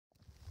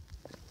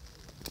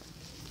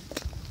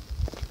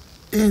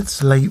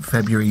It's late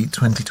February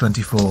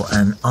 2024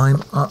 and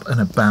I'm up and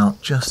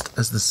about just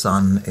as the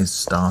sun is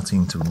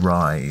starting to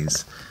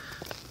rise.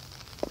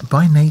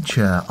 By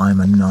nature, I'm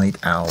a night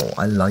owl.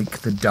 I like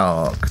the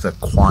dark, the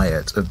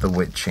quiet of the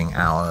witching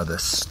hour, the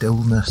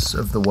stillness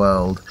of the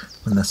world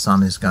when the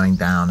sun is going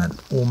down and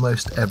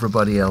almost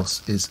everybody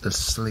else is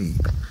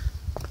asleep.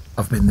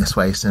 I've been this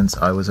way since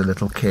I was a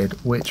little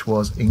kid, which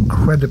was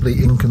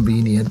incredibly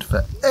inconvenient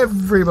for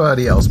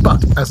everybody else,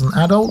 but as an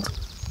adult,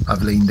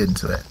 I've leaned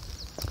into it.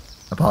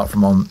 Apart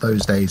from on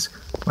those days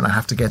when I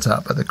have to get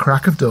up at the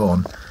crack of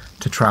dawn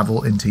to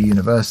travel into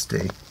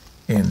university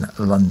in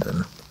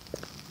London.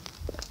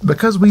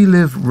 Because we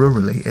live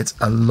rurally, it's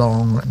a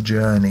long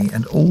journey,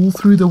 and all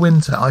through the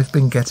winter I've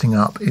been getting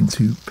up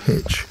into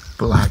pitch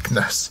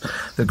blackness.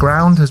 The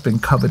ground has been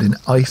covered in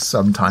ice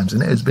sometimes,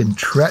 and it has been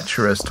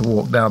treacherous to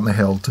walk down the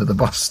hill to the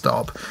bus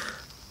stop.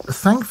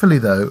 Thankfully,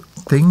 though,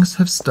 things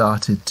have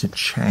started to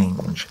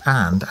change,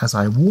 and as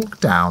I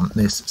walk down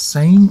this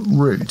same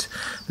route,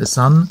 the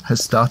sun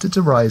has started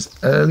to rise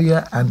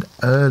earlier and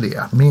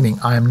earlier,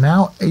 meaning I am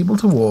now able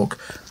to walk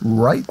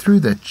right through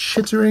the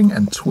chittering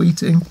and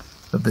tweeting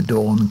of the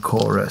dawn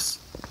chorus.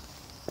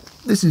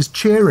 This is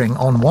cheering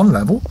on one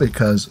level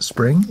because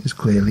spring is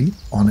clearly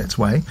on its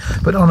way,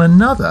 but on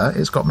another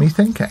it's got me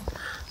thinking.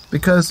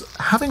 Because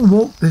having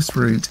walked this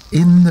route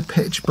in the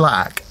pitch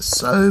black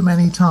so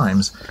many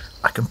times,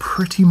 I can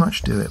pretty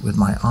much do it with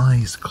my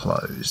eyes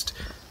closed.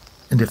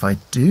 And if I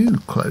do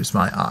close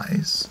my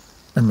eyes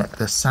and let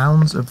the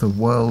sounds of the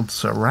world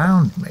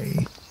surround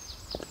me,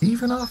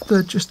 even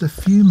after just a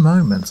few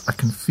moments, I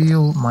can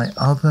feel my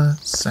other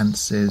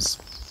senses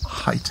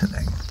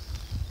heightening.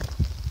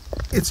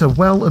 It's a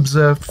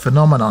well-observed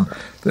phenomenon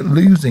that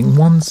losing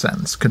one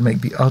sense can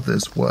make the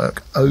others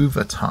work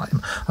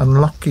overtime,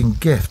 unlocking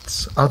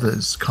gifts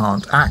others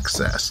can't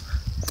access.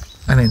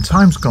 And in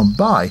times gone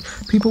by,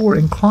 people were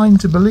inclined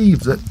to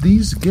believe that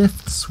these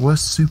gifts were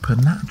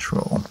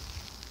supernatural.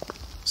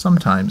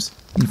 Sometimes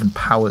even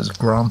powers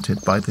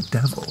granted by the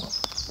devil.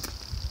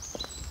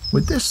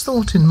 With this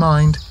thought in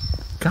mind,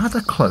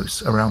 gather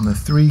close around the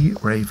Three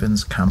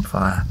Ravens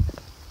campfire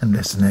and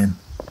listen in.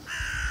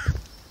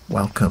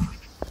 Welcome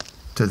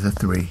to the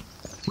Three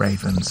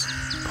Ravens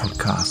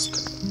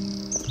podcast.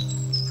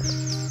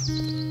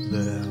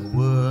 There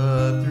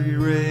were three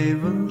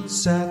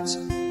ravens sat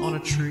on a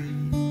tree.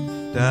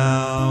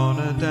 Down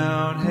a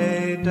down,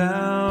 hey,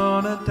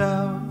 down a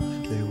down.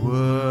 They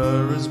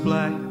were as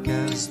black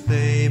as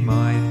they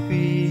might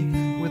be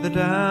with a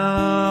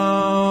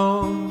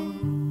down.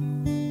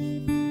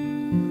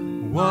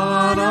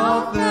 One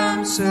of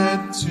them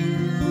said to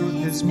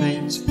his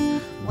mate,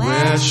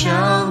 "Where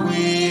shall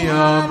we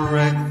our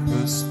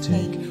breakfast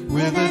take?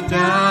 With a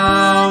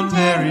down,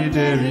 derry,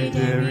 derry,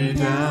 derry,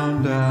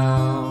 down,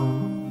 down."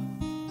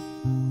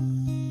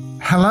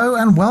 Hello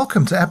and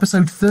welcome to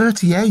episode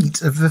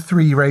 38 of the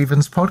Three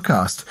Ravens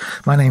podcast.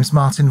 My name's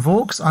Martin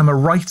Vaux. I'm a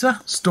writer,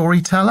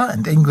 storyteller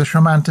and English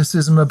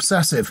romanticism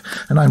obsessive,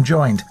 and I'm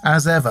joined,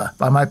 as ever,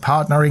 by my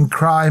partner in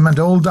crime and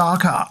all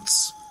dark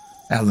arts,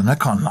 Eleanor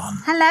Conlon.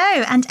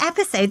 Hello, and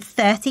episode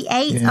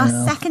 38, our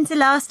second to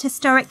last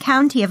historic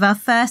county of our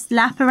first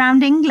lap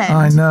around England.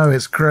 I know,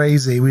 it's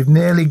crazy. We've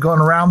nearly gone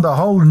around the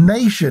whole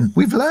nation.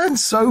 We've learned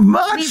so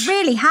much. We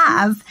really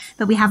have,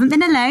 but we haven't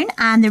been alone,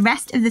 and the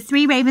rest of the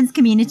Three Ravens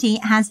community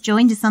has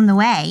joined us on the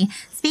way.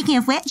 Speaking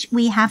of which,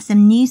 we have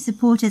some new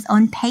supporters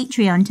on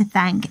Patreon to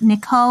thank: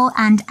 Nicole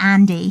and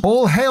Andy.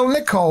 All hail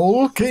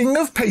Nicole, King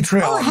of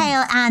Patreon. All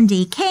hail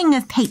Andy, King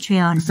of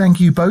Patreon. Thank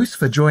you both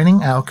for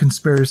joining our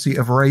Conspiracy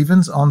of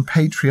Ravens on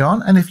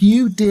Patreon. And if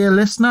you, dear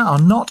listener, are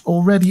not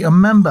already a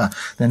member,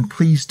 then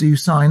please do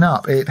sign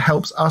up. It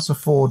helps us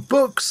afford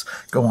books,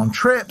 go on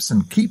trips,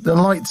 and keep the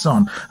lights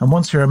on. And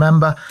once you're a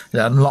member, it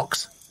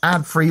unlocks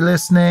ad-free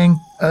listening,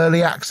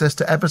 early access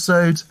to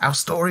episodes, our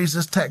stories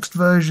as text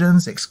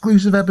versions,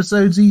 exclusive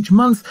episodes each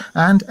month,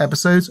 and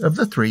episodes of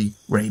the Three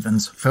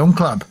Ravens Film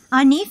Club.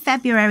 Our new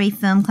February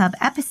Film Club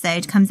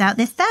episode comes out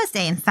this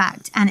Thursday, in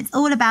fact, and it's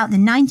all about the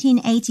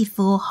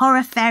 1984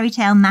 horror fairy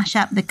tale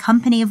mashup, The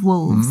Company of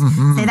Wolves.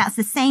 So that's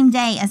the same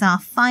day as our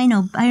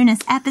final bonus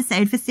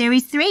episode for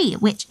Series 3,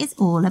 which is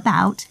all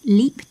about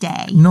Leap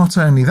Day. Not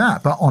only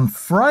that, but on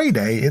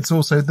Friday, it's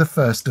also the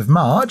 1st of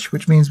March,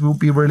 which means we'll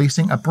be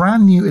releasing a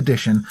brand new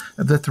edition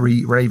of the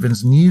Three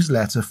Ravens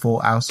newsletter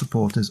for our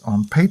supporters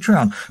on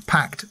Patreon,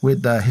 packed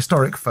with the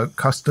historic folk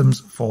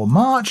customs for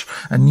March,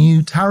 a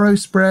new tarot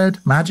spread,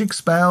 magic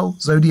spell,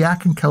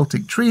 zodiac and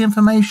Celtic tree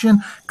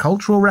information,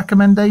 cultural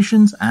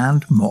recommendations,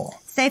 and more.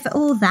 So for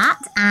all that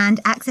and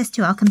access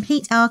to our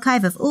complete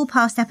archive of all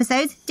past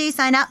episodes, do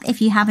sign up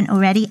if you haven't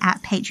already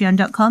at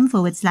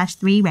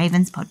patreon.com/Three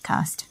Ravens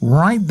podcast.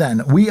 Right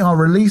then, we are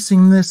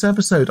releasing this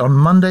episode on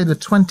Monday the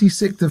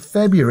 26th of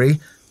February,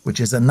 which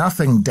is a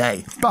nothing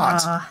day.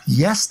 But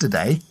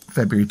yesterday,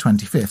 February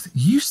 25th,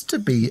 used to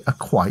be a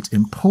quite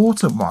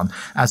important one,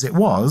 as it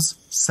was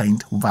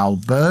St.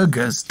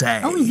 Walburga's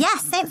Day. Oh,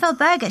 yes, St.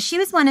 Walburga. She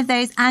was one of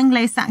those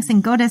Anglo-Saxon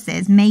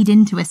goddesses made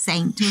into a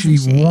saint, wasn't she?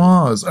 She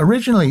was.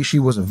 Originally, she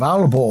was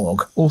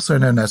Valborg, also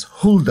known as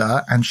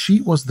Hulda, and she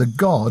was the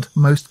god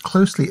most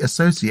closely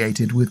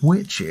associated with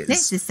witches.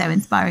 This is so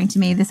inspiring to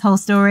me, this whole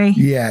story.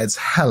 Yeah, it's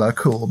hella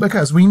cool,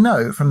 because we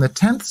know from the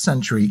 10th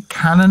century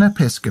Canon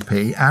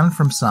Episcopi and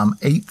from some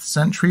 8th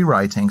century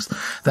writings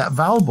that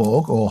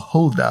Valborg, or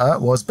Hulda,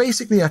 was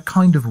basically a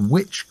kind of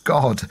witch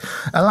god.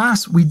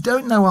 Alas, we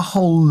don't know a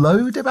whole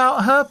load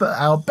about her, but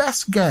our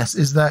best guess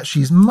is that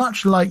she's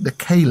much like the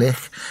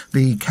Cailleach,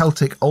 the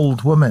Celtic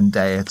old woman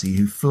deity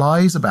who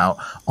flies about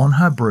on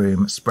her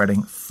broom,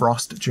 spreading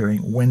frost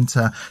during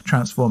winter,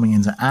 transforming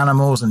into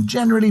animals, and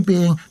generally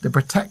being the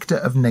protector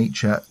of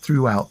nature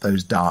throughout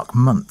those dark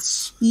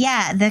months.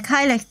 Yeah, the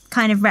Cailleach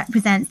kind of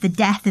represents the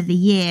death of the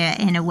year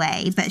in a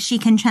way, but she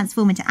can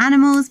transform into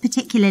animals,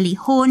 particularly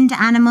horned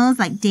animals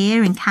like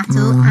deer and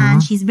cattle,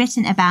 and she's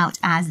written about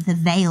as the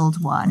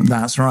Veiled One.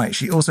 That's right.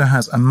 She also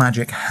has a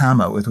magic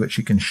hammer with which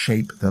she can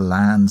shape the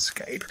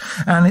landscape.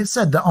 And it's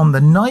said that on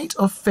the night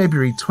of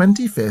February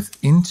 25th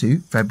into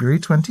February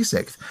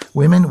 26th,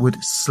 women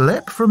would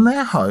slip from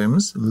their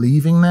homes,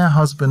 leaving their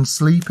husbands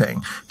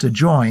sleeping, to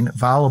join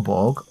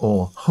Valborg,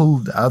 or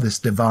Hulda, this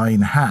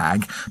divine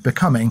hag,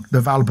 becoming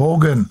the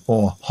Valborgen,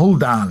 or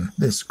Huldan,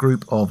 this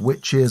group of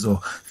witches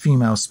or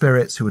female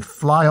spirits who would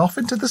fly off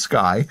into the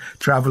sky,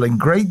 travelling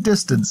great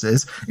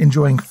distances,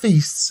 enjoying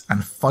feasts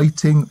and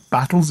fighting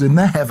battles in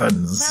the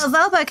heavens.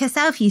 Well, Valborg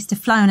herself used to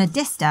fly on a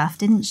distaff,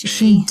 didn't she?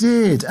 She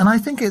did, and I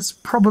think it's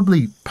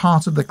probably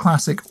part of the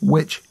classic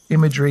witch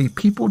imagery.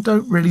 People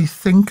don't really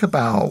think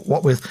about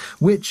what with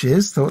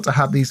witches thought to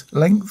have these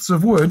lengths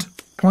of wood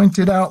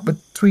pointed out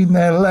between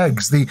their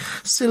legs. The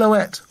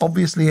silhouette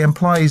obviously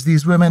implies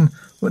these women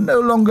were no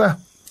longer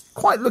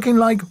quite looking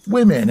like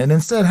women and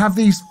instead have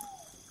these,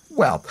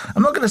 well,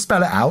 I'm not going to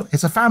spell it out.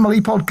 It's a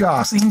family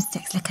podcast.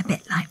 Broomsticks look a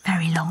bit like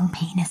very long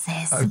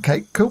penises.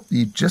 Okay, cool.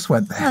 You just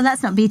went there. Well,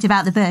 let's not beat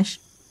about the bush,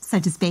 so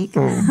to speak.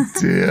 Oh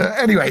dear.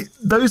 Anyway,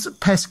 those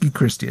pesky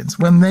Christians,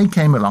 when they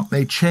came along,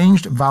 they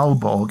changed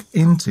Valborg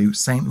into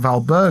St.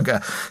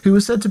 Walburga, who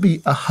was said to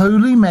be a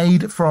holy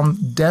maid from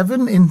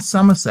Devon in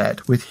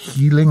Somerset with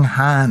healing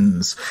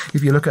hands.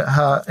 If you look at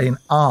her in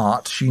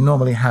art, she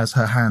normally has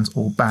her hands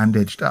all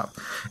bandaged up.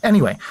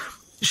 Anyway,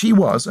 she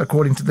was,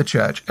 according to the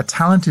church, a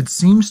talented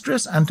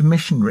seamstress and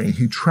missionary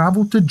who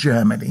travelled to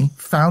Germany,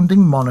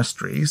 founding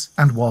monasteries,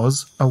 and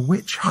was a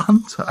witch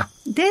hunter.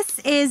 This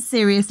is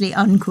seriously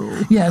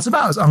uncool. Yeah, it's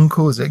about as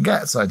uncool as it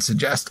gets, I'd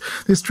suggest.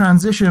 This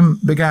transition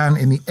began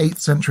in the 8th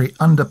century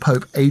under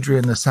Pope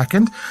Adrian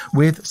II,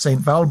 with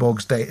St.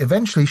 Valborg's Day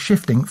eventually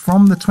shifting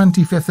from the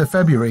 25th of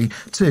February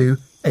to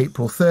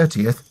April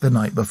 30th, the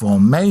night before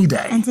May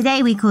Day. And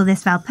today we call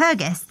this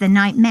Walpurgis, the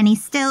night many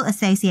still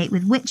associate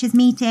with witches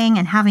meeting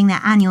and having their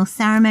annual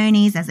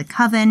ceremonies as a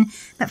coven.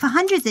 But for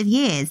hundreds of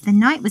years, the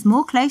night was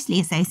more closely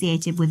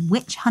associated with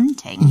witch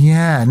hunting.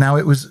 Yeah, now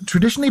it was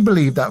traditionally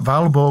believed that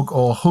Valborg,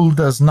 or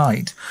Hulda's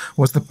night,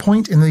 was the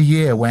point in the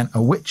year when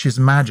a witch's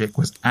magic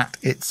was at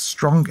its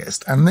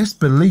strongest. And this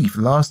belief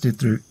lasted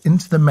through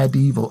into the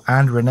medieval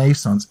and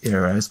Renaissance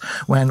eras,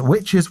 when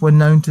witches were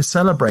known to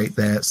celebrate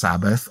their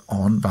Sabbath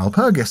on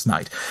Walpurgis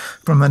night.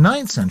 From the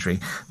 9th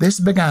century, this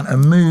began a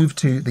move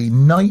to the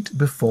night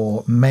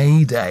before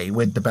May Day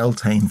with the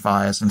Beltane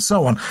fires and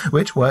so on,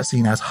 which were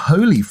seen as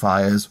holy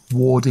fires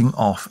warding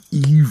off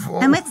evil.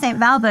 And with St.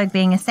 Valborg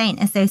being a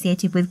saint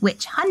associated with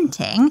witch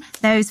hunting,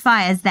 those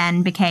fires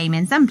then became,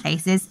 in some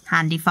places,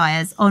 handy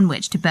fires on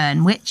which to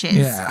burn witches.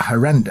 Yeah,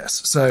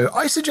 horrendous. So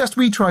I suggest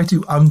we try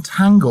to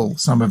untangle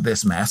some of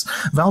this mess.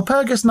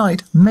 Walpurgis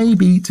night may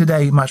be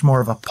today much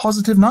more of a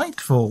positive night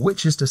for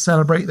witches to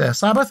celebrate their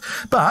Sabbath,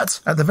 but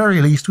at the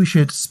very least, we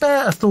should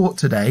spare a thought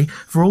today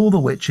for all the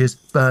witches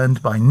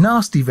burned by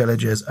nasty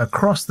villagers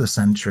across the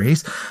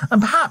centuries. And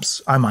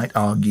perhaps, I might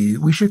argue,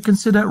 we should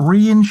consider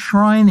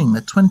re-enshrining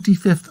the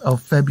 25th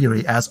of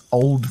February as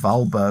Old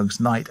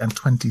Valborg's Night and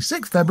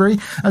 26th February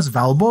as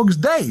Valborg's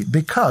Day,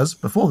 because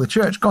before the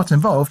church got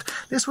involved,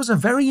 this was a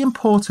very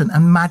important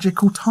and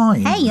magical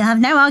time. Hey, you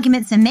have no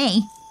arguments for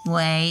me.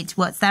 Wait,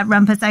 what's that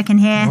rumpus I can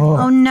hear?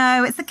 Oh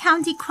no, it's the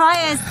county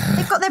criers.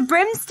 They've got their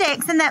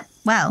broomsticks and they're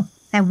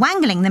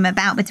wangling them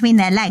about between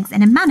their legs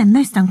in a manner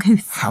most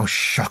uncouth. How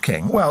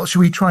shocking. Well, should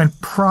we try and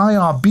pry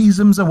our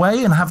besoms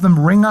away and have them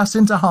ring us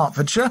into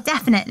Hertfordshire?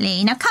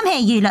 Definitely. Now come here,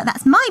 you lot.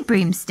 That's my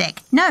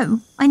broomstick.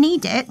 No, I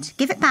need it.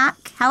 Give it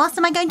back. How else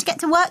am I going to get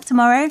to work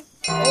tomorrow?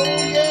 Oh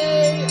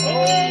yeah,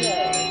 oh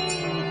yeah.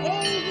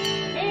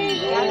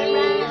 Gather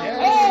round.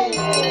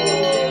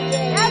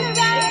 Gather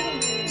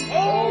round.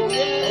 Oh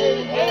yeah,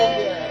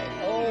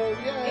 oh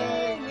yeah.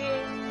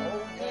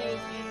 Oh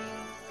yeah.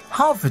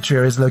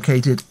 Hertfordshire is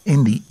located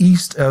in the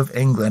east of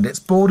England. It's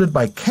bordered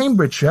by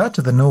Cambridgeshire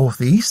to the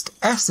northeast,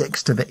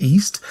 Essex to the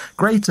east,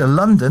 Greater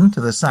London to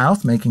the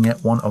south, making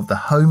it one of the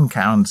home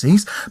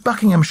counties,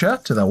 Buckinghamshire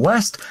to the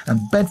west,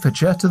 and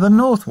Bedfordshire to the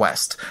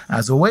northwest.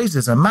 As always,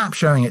 there's a map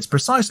showing its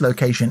precise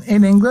location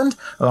in England,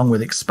 along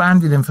with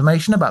expanded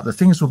information about the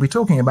things we'll be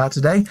talking about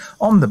today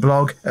on the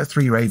blog at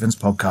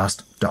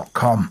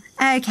threeravenspodcast.com.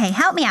 Okay,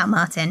 help me out,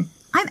 Martin.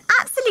 I'm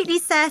absolutely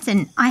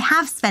certain I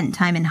have spent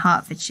time in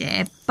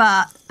Hertfordshire,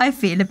 but I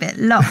feel a bit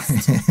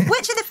lost.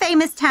 Which are the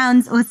famous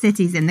towns or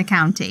cities in the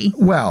county?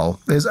 Well,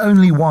 there's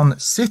only one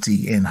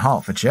city in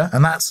Hertfordshire,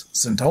 and that's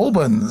St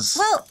Albans.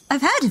 Well,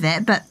 I've heard of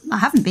it, but I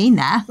haven't been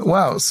there.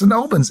 Well, St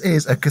Albans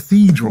is a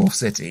cathedral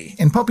city.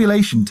 In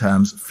population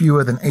terms,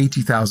 fewer than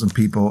 80,000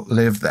 people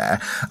live there.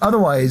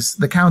 Otherwise,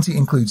 the county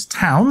includes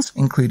towns,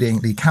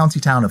 including the county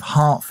town of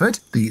Hertford,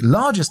 the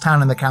largest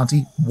town in the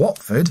county,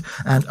 Watford,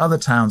 and other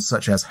towns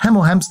such as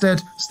Hemel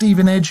Hempstead,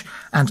 Stevenage,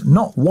 and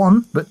not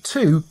one, but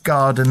two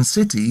garden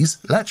cities,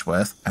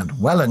 Letchworth and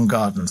Welwyn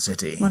Garden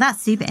City. Well,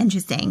 that's super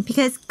interesting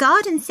because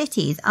garden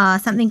cities are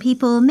something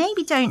people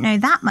maybe don't know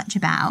that much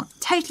about.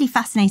 Totally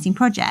fascinating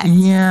project.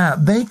 Yeah,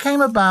 they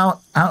came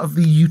about out of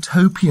the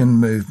utopian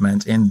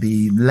movement in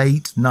the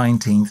late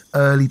 19th,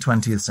 early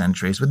 20th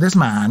centuries with this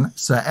man,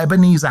 Sir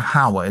Ebenezer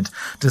Howard,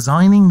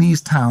 designing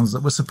these towns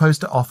that were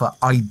supposed to offer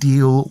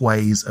ideal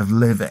ways of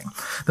living.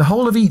 The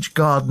whole of each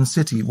garden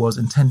city was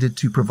intended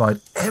to provide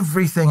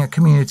everything a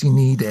community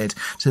needed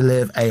to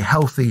live a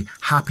healthy,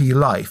 happy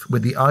life,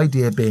 with the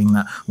idea being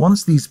that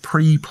once these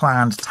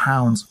pre-planned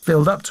towns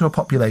filled up to a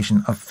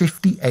population of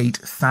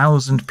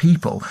 58,000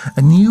 people,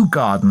 a new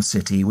garden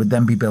city would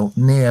then be built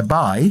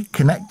nearby,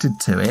 connected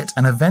to it,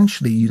 and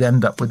eventually you'd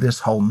end up with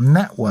this whole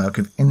network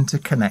of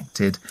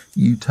interconnected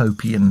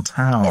utopian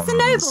towns. It's a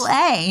noble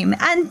aim,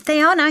 and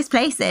they are nice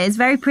places,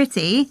 very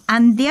pretty,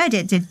 and the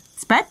idea did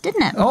spread,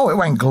 didn't it? Oh, it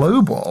went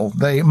global.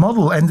 The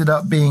model ended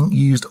up being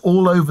used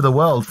all over the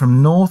world,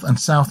 from North and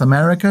South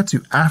America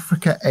to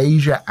Africa,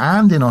 Asia,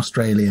 and in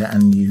Australia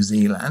and New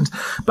Zealand.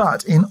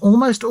 But in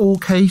almost all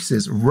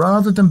cases,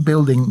 rather than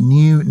building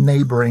new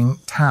neighbouring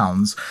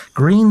towns,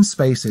 green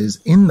spaces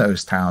in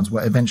those towns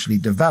were eventually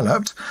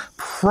developed.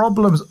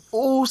 Problems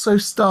also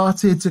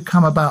started to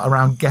come about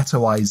around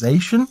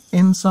ghettoization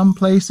in some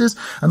places,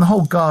 and the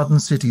whole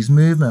garden cities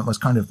movement was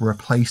kind of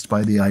replaced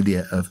by the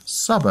idea of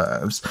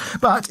suburbs.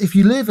 But if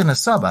you live in a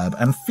suburb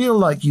and feel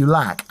like you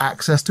lack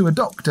access to a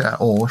doctor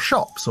or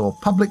shops or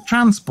public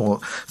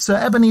transport, Sir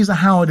Ebenezer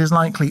Howard is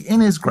likely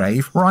in his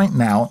grave right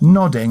now,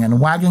 nodding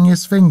and wagging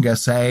his finger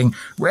saying,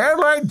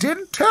 "Well, I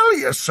did tell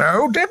you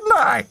so, didn't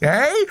I?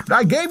 Eh?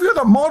 I gave you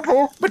the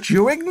model, but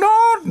you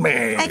ignored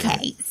me."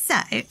 Okay, so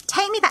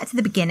take me back to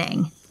the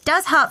beginning.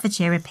 Does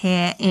Hertfordshire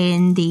appear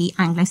in the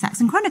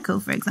Anglo-Saxon Chronicle,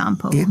 for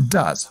example? It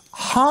does.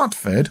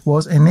 Hertford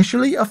was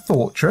initially a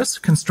fortress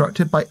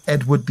constructed by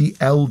Edward the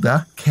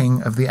Elder,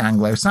 King of the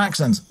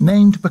Anglo-Saxons,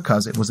 named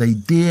because it was a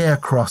deer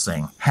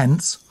crossing,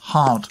 hence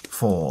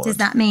Hertford. Does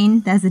that mean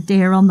there's a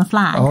deer on the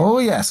flag? Oh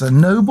yes, a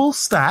noble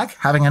stag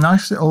having a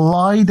nice little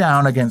lie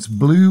down against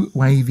blue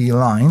wavy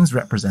lines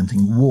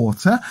representing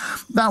water.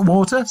 That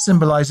water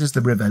symbolises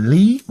the River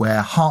Lee,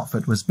 where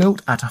Hertford was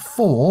built at a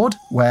ford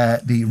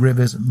where the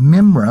rivers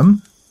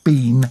Mimram,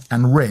 Bean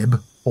and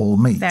Rib all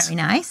meet. Very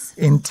nice.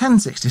 In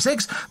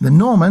 1066, the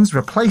Normans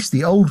replaced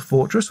the old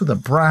fortress with a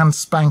brand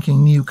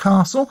spanking new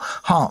castle,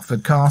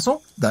 Hertford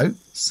Castle, though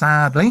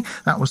sadly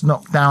that was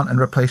knocked down and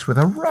replaced with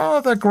a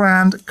rather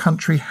grand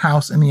country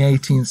house in the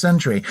 18th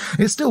century.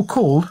 It's still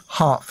called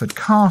Hertford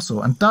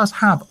Castle and does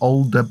have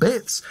older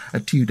bits,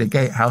 a Tudor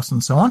gatehouse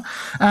and so on,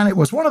 and it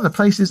was one of the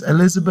places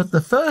Elizabeth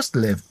I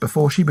lived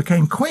before she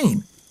became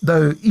queen,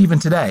 though even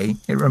today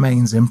it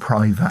remains in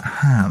private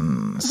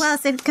hands. Well,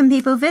 so can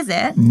people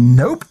visit?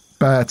 Nope.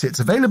 But it's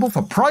available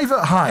for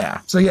private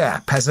hire. So yeah,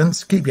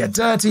 peasants, keep your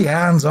dirty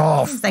hands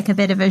off. It's like a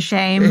bit of a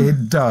shame.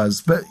 It does.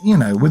 But, you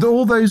know, with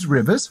all those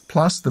rivers,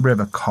 plus the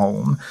River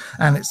Colne,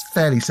 and its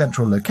fairly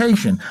central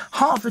location,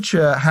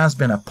 Hertfordshire has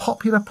been a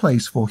popular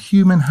place for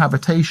human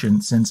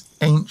habitation since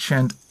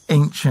ancient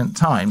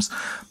times.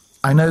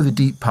 I know the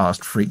deep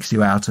past freaks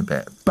you out a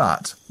bit,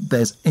 but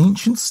there's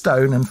ancient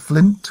stone and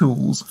flint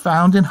tools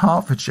found in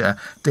Hertfordshire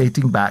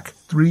dating back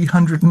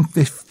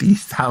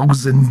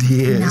 350,000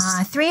 years.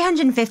 Nah,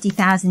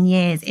 350,000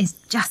 years is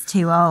just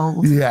too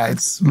old. Yeah,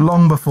 it's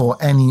long before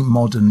any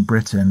modern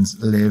Britons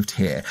lived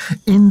here.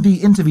 In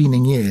the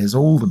intervening years,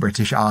 all the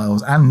British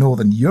Isles and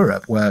Northern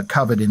Europe were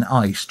covered in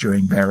ice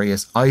during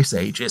various ice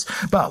ages.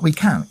 But we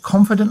can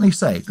confidently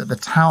say that the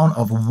town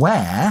of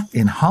Ware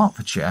in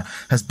Hertfordshire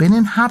has been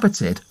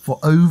inhabited for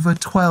over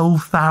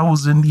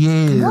 12,000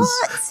 years.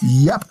 What?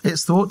 Yep,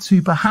 it's thought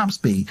to perhaps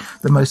be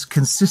the most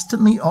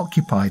consistently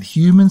occupied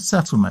human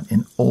settlement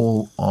in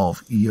all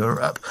of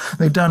Europe.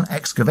 They've done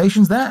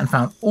excavations there and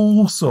found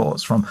all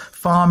sorts, from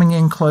farming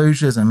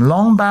enclosures and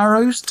long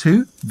barrows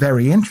to,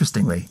 very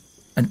interestingly,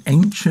 an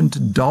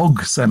ancient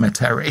dog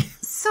cemetery.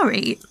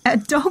 Sorry, a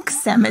dog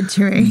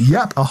cemetery?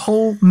 Yep, a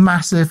whole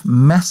massive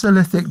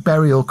Mesolithic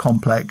burial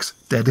complex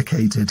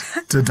dedicated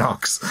to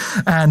ducks.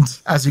 And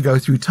as you go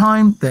through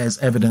time, there's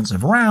evidence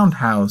of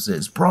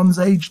roundhouses, Bronze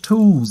Age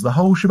tools, the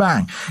whole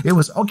shebang. It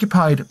was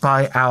occupied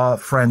by our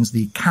friends,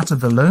 the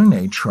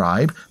Catavalone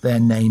tribe, their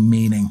name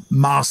meaning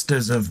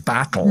masters of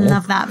battle.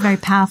 Love that. Very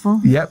powerful.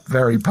 Yep,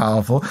 very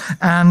powerful.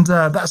 And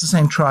that's the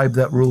same tribe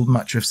that ruled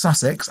much of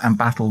Sussex and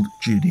battled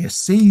Julius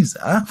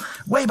Caesar.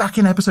 Way back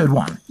in episode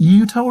 1,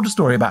 you told a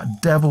story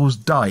about Devil's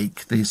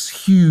Dyke,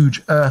 this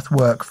huge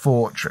earthwork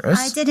fortress.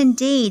 I did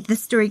indeed. The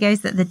story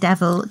goes that the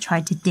devil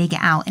tried to dig it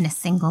out in a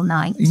single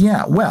night.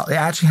 Yeah, well, it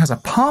actually has a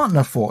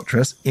partner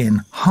fortress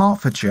in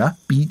Hertfordshire,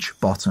 Beach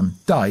Bottom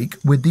Dyke,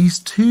 with these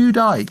 2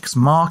 dykes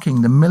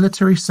marking the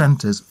military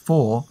centres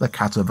for the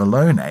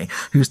Catavalone,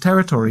 whose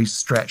territories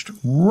stretched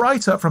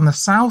right up from the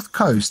south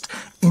coast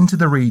into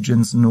the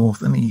regions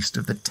north and east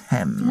of the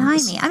Thames.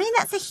 Blimey. I mean,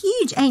 that's a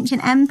huge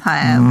ancient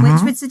empire,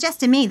 which would suggest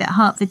to me that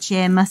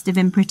Hertfordshire must have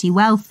been pretty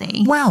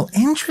wealthy. Well,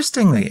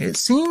 interestingly, it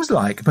seems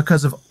like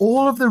because of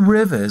all of the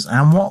rivers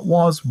and what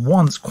was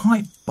once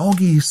quite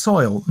boggy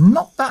soil,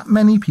 not that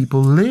many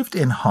people lived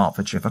in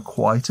Hertfordshire for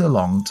quite a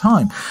long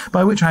time,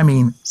 by which I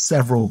mean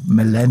several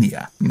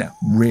millennia,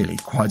 really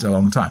quite a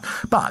long time.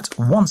 But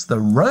once the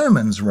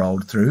Romans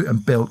rolled through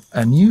and built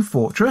a new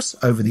fortress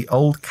over the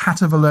old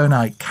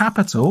Catavalone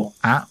capital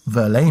at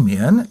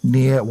Verlamion,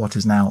 near what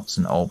is now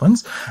St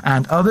Albans,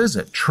 and others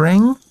at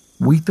Tring,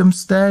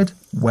 Wheathamstead,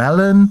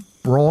 Welland,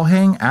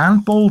 Brohing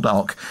and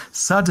Baldock,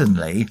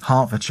 suddenly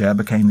Hertfordshire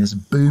became this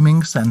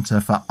booming centre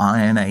for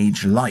Iron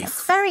Age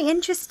life. Very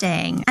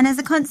interesting. And as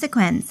a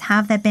consequence,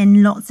 have there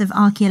been lots of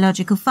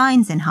archaeological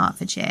finds in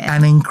Hertfordshire?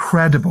 An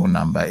incredible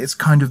number. It's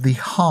kind of the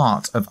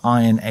heart of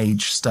Iron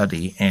Age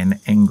study in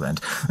England.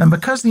 And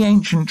because the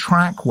ancient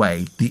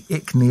trackway, the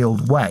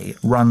Icknield Way,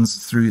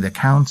 runs through the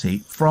county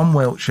from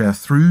Wiltshire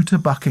through to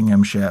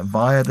Buckinghamshire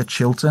via the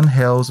Chiltern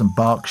Hills and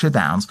Berkshire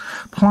Downs,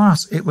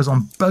 plus it was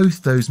on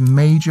both those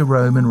major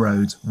Roman roads,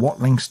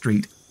 Watling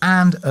Street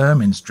and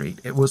Ermine Street.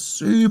 It was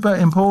super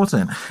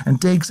important, and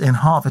digs in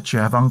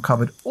Hertfordshire have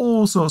uncovered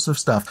all sorts of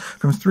stuff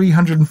from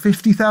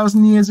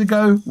 350,000 years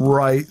ago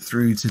right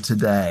through to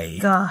today.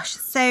 Gosh,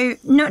 so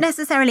not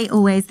necessarily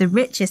always the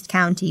richest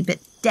county, but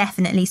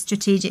definitely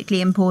strategically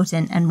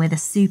important and with a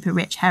super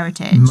rich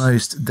heritage.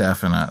 Most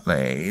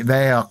definitely.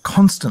 They are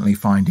constantly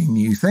finding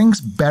new things.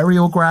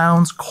 Burial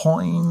grounds,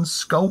 coins,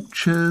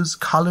 sculptures,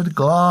 coloured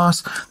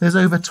glass. There's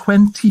over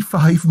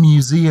 25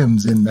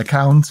 museums in the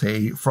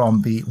county,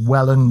 from the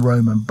Welland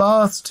Roman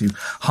Baths to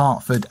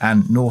Hertford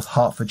and North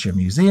Hertfordshire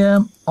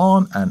Museum,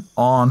 on and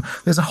on.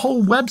 There's a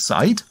whole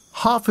website,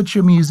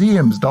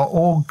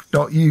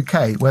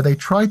 hertfordshiremuseums.org.uk, where they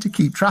try to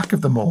keep track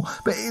of them all,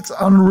 but it's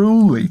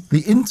unruly.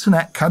 The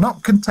internet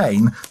cannot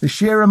contain the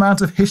sheer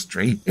amount of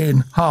history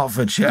in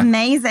Hertfordshire.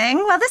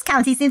 Amazing. Well, this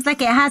county seems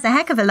like it has a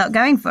heck of a lot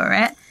going for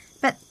it.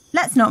 But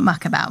let's not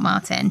muck about,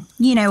 Martin.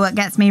 You know what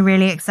gets me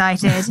really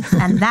excited,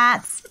 and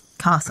that's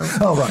castles,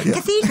 oh, right, yeah.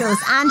 cathedrals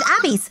and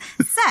abbeys.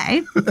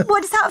 So,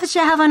 what does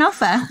Hertfordshire have on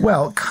offer?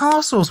 Well,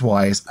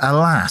 castles-wise,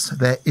 alas,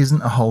 there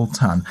isn't a whole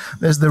ton.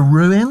 There's the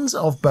ruins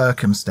of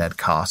Berkhamsted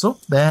Castle.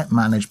 They're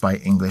managed by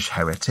English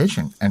Heritage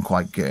and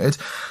quite good.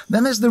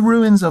 Then there's the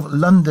ruins of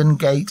London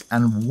Gate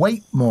and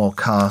Wakemoor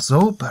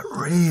Castle, but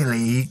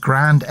really,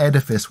 grand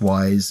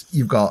edifice-wise,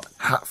 you've got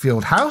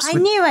Hatfield House. I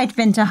knew I'd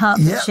been to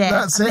Hertfordshire. Yeah,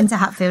 that's I've it. been to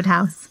Hatfield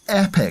House.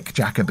 Epic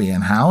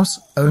Jacobean house,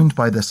 owned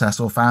by the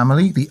Cecil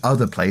family, the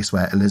other place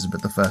where Elizabeth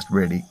I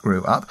really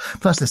grew up.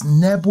 Plus this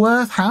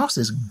Nebworth house,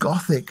 this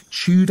Gothic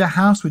Tudor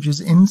house, which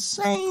is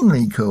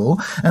insanely cool,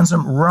 and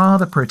some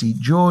rather pretty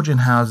Georgian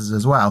houses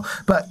as well.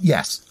 But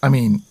yes, I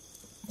mean,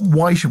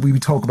 why should we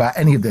talk about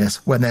any of this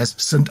when there's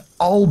St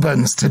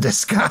Albans to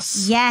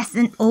discuss? Yes,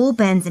 St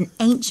Albans, an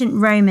ancient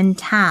Roman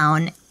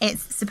town.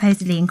 It's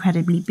supposedly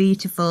incredibly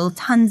beautiful,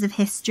 tons of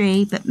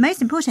history, but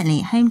most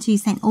importantly, home to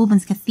St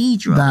Albans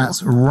Cathedral.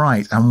 That's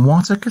right, and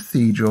what a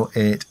cathedral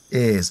it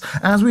is.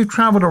 As we've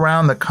travelled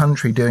around the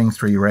country doing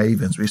Three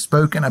Ravens, we've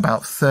spoken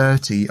about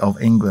 30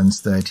 of England's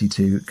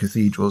 32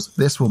 cathedrals.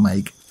 This will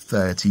make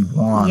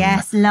 31.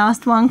 Yes,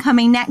 last one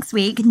coming next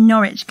week,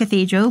 Norwich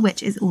Cathedral,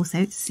 which is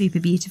also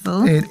super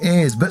beautiful. It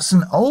is, but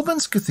St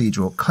Albans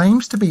Cathedral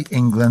claims to be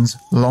England's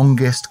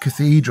longest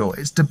cathedral.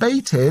 It's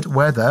debated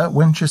whether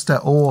Winchester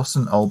or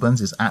St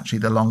Albans is actually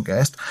the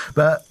longest,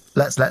 but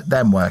let's let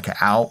them work it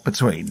out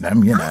between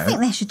them, you know. I think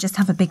they should just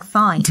have a big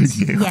fight. Did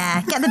you?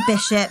 Yeah, get the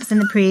bishops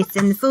and the priests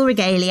in the full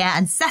regalia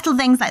and settle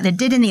things like they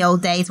did in the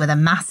old days with a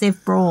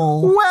massive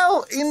brawl.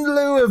 Well, in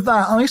lieu of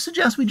that, I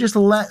suggest we just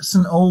let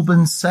St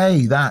Albans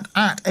say that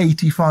at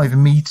 85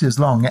 metres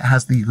long, it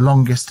has the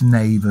longest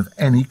nave of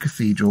any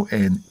cathedral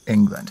in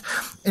England.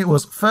 It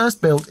was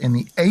first built in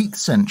the 8th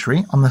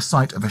century on the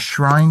site of a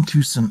shrine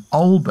to St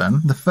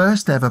Alban, the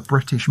first ever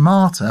British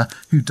martyr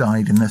who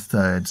died in the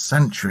 3rd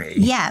century.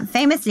 Yeah,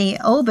 famously famously,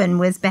 Alban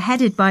was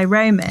beheaded by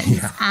Romans,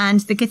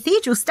 and the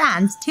cathedral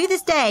stands to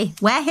this day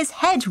where his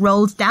head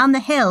rolled down the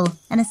hill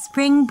and a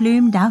spring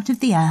bloomed out of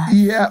the earth.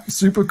 Yeah,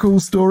 super cool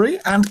story.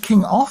 And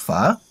King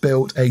Offa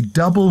built a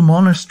double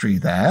monastery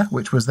there,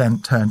 which was then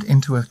turned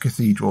into a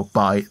cathedral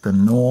by the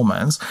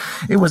Normans.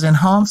 It was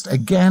enhanced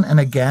again and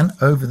again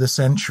over the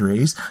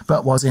centuries,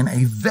 but was in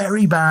a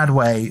very bad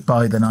way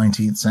by the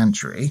 19th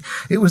century.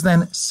 It was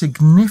then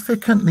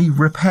significantly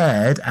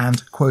repaired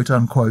and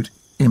quote-unquote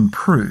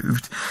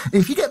improved.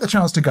 If you get the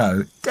chance to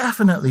go,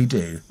 definitely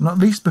do, not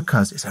least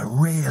because it's a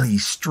really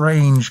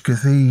strange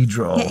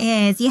cathedral. It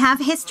is. You have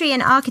history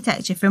and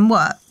architecture from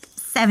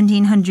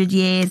 1700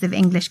 years of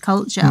English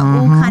culture,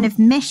 all kind of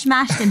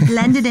mishmashed and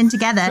blended in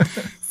together.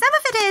 Some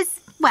of it is,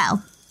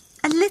 well,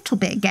 a little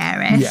bit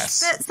garish,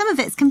 yes, but some of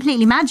it's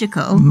completely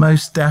magical.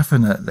 Most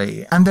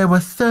definitely. And there were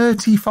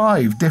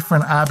 35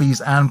 different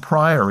abbeys and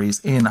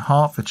priories in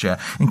Hertfordshire,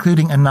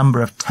 including a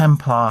number of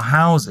Templar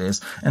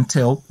houses,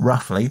 until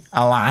roughly,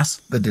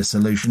 alas, the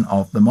dissolution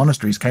of the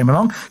monasteries came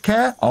along,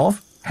 care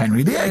of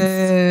Henry VIII.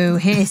 Boo,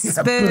 hiss,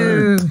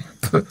 boo.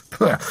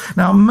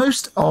 Now,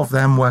 most of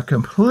them were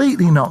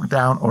completely knocked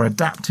down or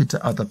adapted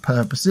to other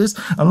purposes.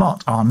 A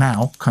lot are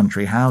now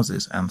country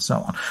houses and so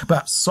on.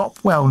 But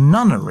Sopwell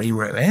Nunnery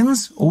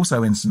ruins,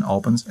 also in St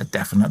Albans, are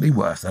definitely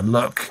worth a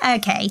look.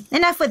 Okay,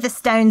 enough with the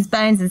stones,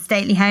 bones and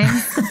stately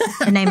homes.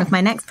 The name of my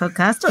next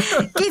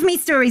podcast. Give me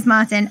stories,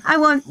 Martin. I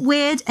want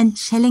weird and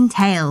chilling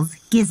tales.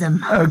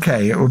 Gizm.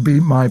 Okay, it would be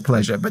my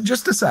pleasure. But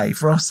just to say,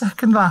 for our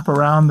second lap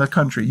around the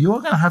country, you are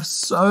going to have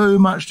so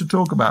much to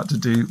talk about to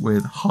do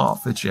with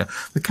Hertfordshire.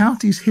 The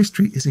county's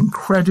history is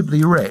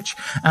incredibly rich.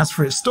 As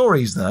for its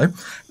stories, though,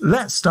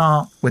 let's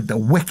start with the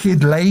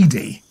Wicked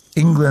Lady,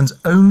 England's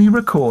only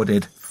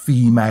recorded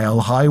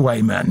female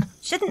highwayman.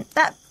 Shouldn't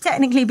that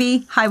technically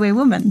be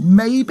highwaywoman?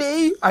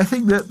 Maybe. I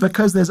think that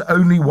because there's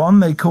only one,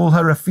 they call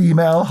her a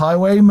female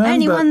highwayman.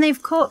 Only one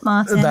they've caught,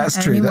 Martin.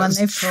 That's true. Only one That's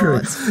they've true.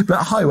 caught.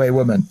 But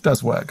highwaywoman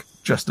does work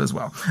just as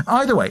well.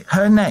 Either way,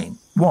 her name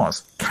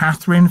was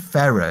Catherine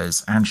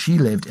Ferrers, and she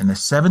lived in the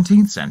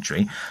 17th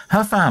century.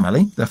 Her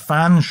family, the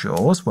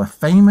Fanshaws, were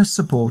famous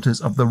supporters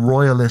of the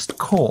royalist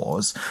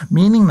cause,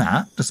 meaning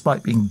that,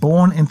 despite being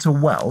born into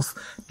wealth,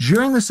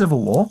 during the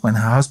Civil War, when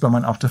her husband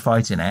went off to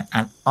fight in it,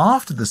 and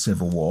after the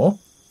Civil War,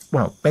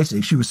 well,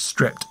 basically, she was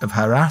stripped of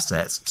her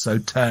assets, so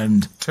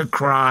turned to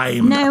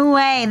crime. No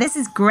way, this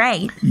is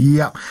great.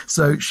 Yep.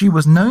 So she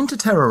was known to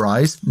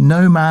terrorise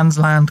No Man's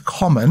Land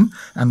Common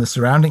and the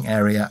surrounding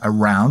area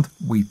around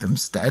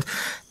Weethamstead.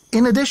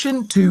 In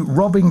addition to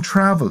robbing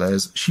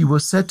travellers, she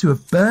was said to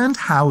have burned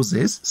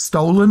houses,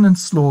 stolen and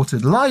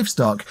slaughtered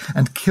livestock,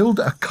 and killed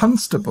a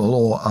constable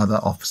or other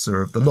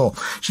officer of the law.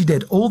 She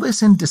did all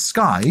this in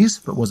disguise,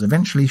 but was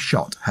eventually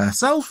shot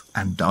herself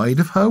and died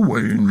of her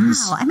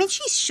wounds. Wow, I mean,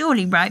 she's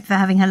surely ripe for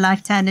having her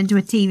life turned into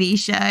a TV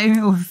show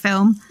or a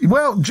film.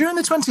 Well, during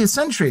the 20th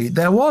century,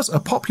 there was a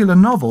popular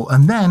novel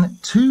and then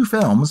 2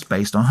 films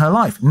based on her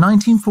life.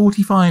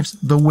 1945's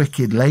The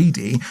Wicked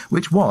Lady,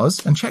 which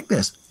was, and check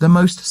this, the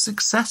most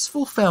successful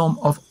film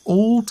of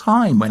all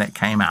time when it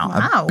came out.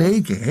 Wow. A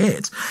big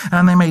hit.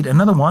 And they made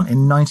another one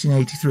in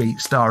 1983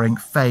 starring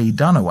Faye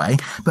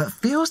Dunaway. But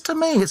feels to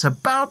me it's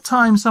about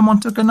time someone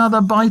took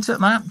another bite at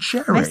that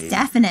cherry. Most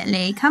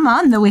definitely. Come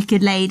on, the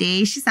Wicked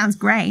Lady. She sounds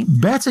great.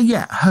 Better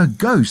yet, her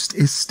ghost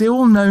is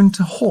still known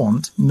to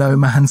haunt No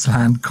Man's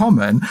Land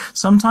Common,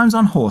 sometimes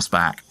on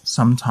horseback,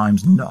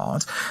 sometimes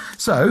not.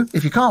 So,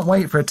 if you can't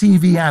wait for a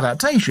TV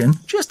adaptation,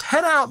 just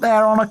head out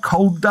there on a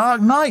cold, dark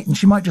night and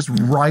she might just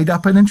ride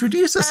up and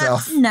introduce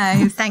herself.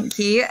 No, thank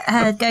you.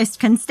 Her ghost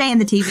can stay in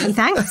the TV,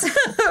 thanks.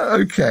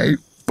 Okay,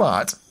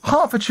 but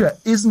Hertfordshire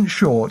isn't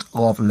short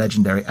of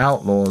legendary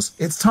outlaws.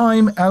 It's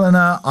time,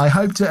 Eleanor, I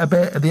hoped it a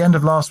bit at the end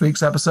of last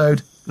week's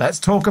episode. Let's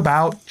talk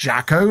about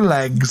Jacko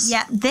Legs.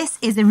 Yeah, this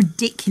is a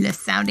ridiculous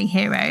sounding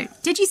hero.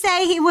 Did you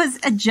say he was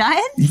a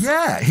giant?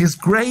 Yeah, his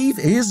grave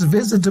is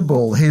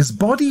visitable. His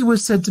body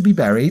was said to be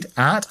buried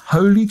at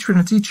Holy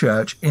Trinity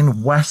Church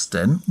in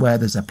Weston, where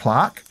there's a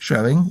plaque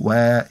showing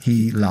where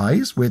he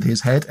lies with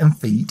his head and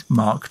feet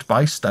marked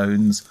by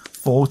stones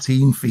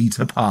 14 feet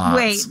apart.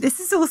 Wait, this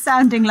is all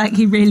sounding like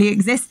he really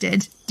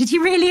existed. Did he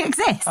really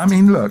exist? I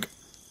mean, look,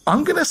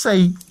 I'm going to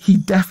say he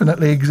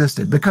definitely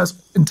existed because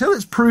until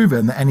it's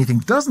proven that anything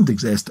doesn't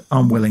exist,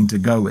 I'm willing to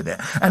go with it.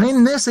 And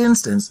in this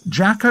instance,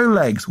 Jacko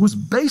Legs was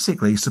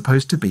basically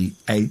supposed to be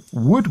a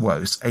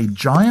woodwose, a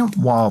giant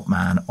wild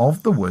man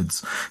of the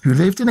woods who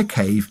lived in a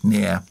cave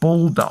near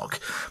Baldock.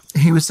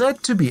 He was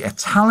said to be a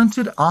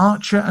talented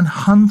archer and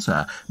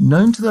hunter,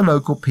 known to the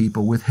local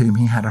people with whom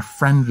he had a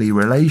friendly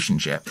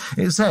relationship.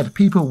 It said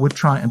people would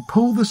try and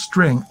pull the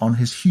string on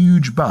his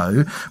huge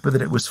bow, but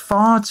that it was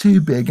far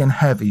too big and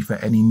heavy for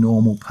any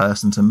normal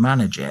person to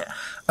manage it.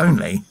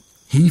 Only,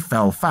 he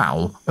fell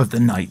foul of the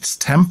Knights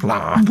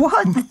Templar.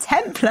 What? The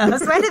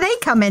Templars? Where do they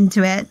come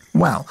into it?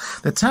 Well,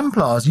 the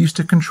Templars used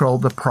to control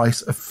the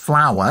price of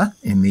flour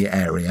in the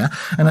area,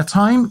 and a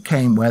time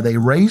came where they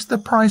raised the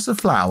price of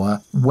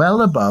flour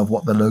well above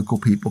what the local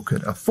people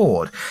could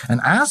afford.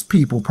 And as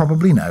people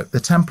probably know, the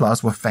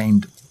Templars were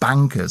famed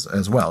bankers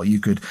as well. You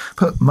could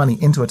put money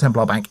into a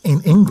Templar bank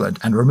in England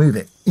and remove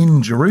it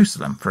in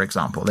Jerusalem, for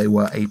example. They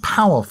were a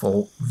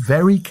powerful,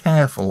 very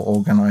careful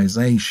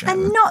organisation.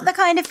 And not the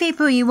kind of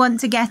people you want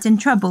to get in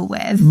trouble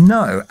with.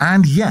 No,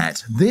 and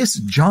yet this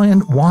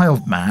giant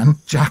wild man,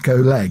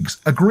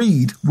 Jack-o'-Legs,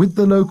 agreed with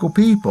the local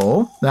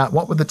people that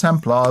what with the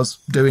Templars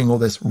doing all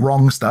this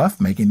wrong stuff,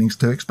 making things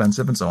too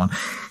expensive and so on,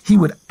 he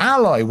would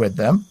ally with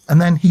them,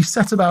 and then he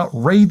set about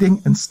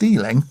raiding and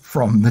stealing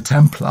from the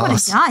Templars.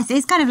 What a guy.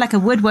 It's kind of like a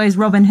Woodrow's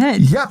Robin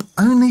Hood. Yep,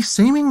 only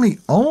seemingly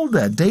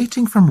older,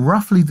 dating from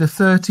roughly the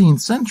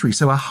 13th century,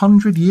 so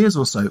 100 years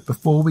or so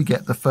before we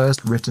get the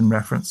first written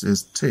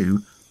references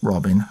to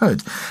Robin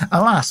Hood.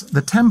 Alas,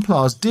 the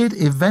Templars did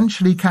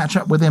eventually catch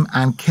up with him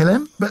and kill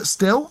him, but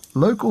still,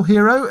 local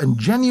hero and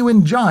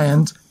genuine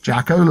giant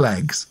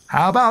Jack-o'-Legs.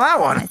 How about that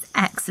one? That's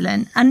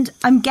excellent. And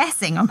I'm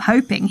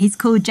hoping he's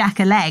called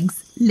Jack-o'-Legs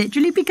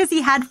literally because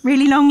he had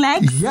really long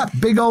legs. Yep,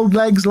 big old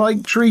legs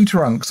like tree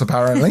trunks,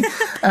 apparently.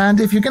 And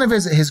if you're going to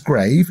visit his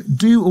grave,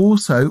 do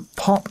also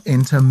pop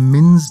into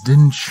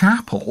Minsden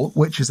Chapel,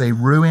 which is a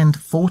ruined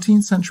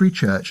 14th century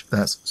church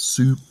that's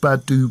super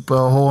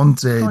duper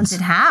haunted.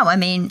 Haunted how? I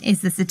mean,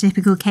 is this a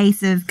typical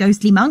case of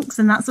ghostly monks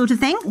and that sort of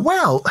thing?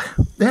 Well,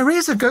 there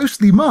is a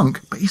ghostly monk,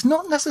 but he's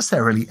not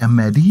necessarily a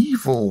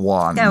medieval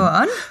one. Go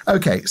on.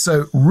 Okay,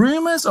 so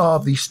rumours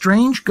of the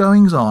strange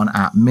goings-on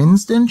at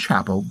Minsden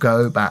Chapel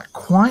go back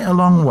quite a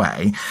long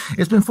way.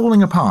 It's been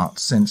falling apart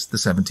since the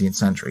 17th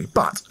century,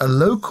 but a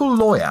local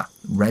lawyer,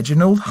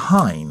 Reginald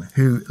Hine,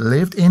 who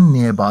lived in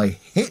nearby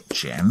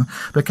Hitchin,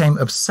 became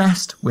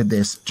obsessed with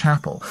this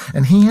chapel,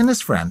 and he and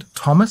his friend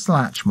Thomas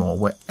Latchmore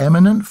were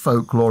eminent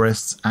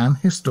folklorists and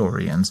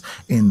historians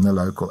in the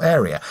local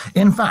area.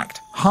 In fact,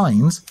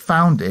 Hines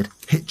founded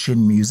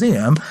Hitchin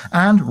Museum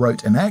and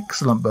wrote an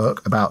excellent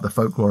book about the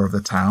folklore of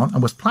the town,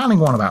 and was planning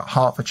one about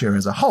Hertfordshire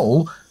as a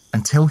whole,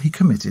 until he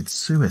committed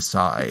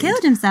suicide.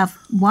 Killed himself?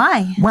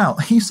 Why? Well,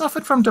 he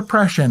suffered from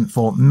depression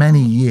for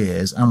many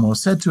years and was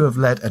said to have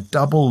led a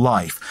double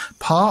life,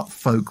 part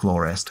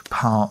folklorist,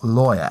 part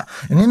lawyer.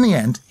 And in the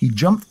end, he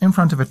jumped in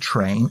front of a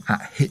train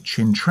at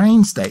Hitchin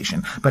train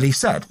station. But he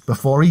said,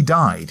 before he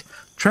died,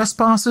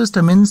 "Trespassers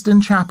to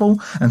Minsden Chapel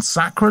and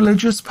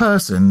sacrilegious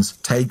persons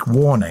take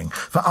warning,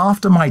 for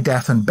after my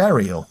death and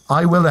burial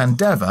I will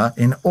endeavour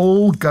in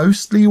all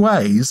ghostly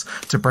ways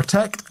to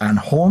protect and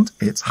haunt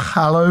its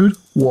hallowed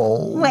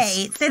walls."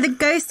 Wait, so the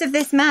ghost of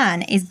this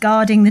man is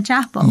guarding the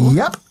chapel?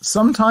 Yep,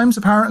 sometimes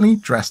apparently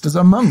dressed as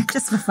a monk.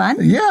 Just for fun?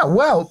 Yeah,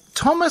 well,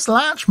 Thomas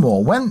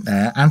Latchmore went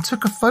there and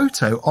took a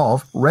photo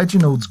of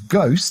Reginald's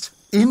ghost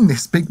in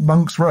this big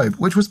monk's robe,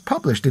 which was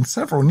published in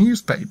several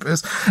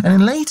newspapers. And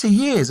in later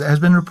years, it has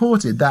been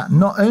reported that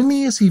not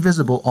only is he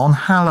visible on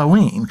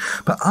Halloween,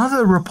 but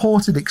other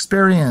reported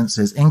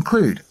experiences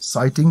include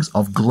sightings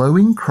of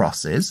glowing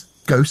crosses,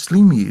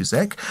 ghostly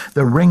music,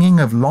 the ringing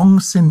of long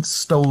since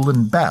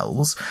stolen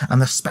bells,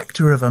 and the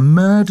spectre of a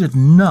murdered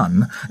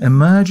nun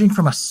emerging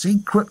from a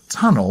secret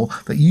tunnel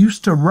that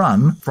used to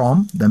run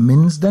from the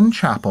Minsden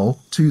Chapel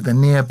to the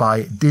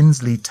nearby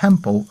Dinsley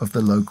Temple of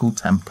the local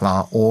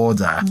Templar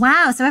Order.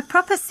 Wow, so a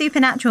proper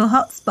supernatural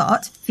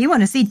hotspot. If you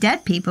want to see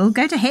dead people,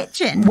 go to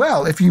Hitchin.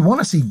 Well, if you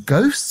want to see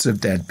ghosts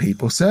of dead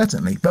people,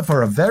 certainly. But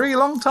for a very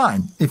long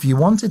time, if you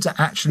wanted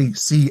to actually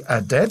see a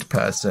dead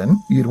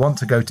person, you'd want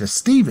to go to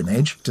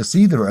Stevenage to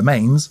see the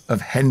remains of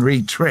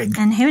Henry Trigg.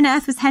 And who on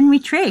earth was Henry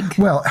Trigg?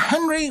 Well,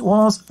 Henry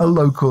was a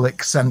local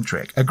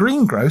eccentric, a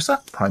greengrocer,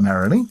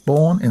 primarily,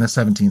 born in the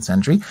 17th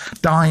century,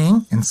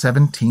 dying in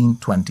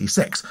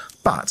 1726.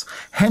 But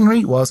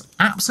Henry was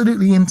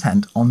absolutely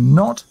intent on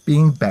not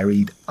being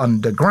buried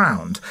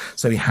underground,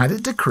 so he had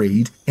it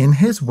decreed in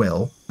his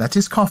will that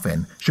his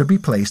coffin should be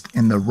placed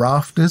in the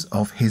rafters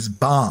of his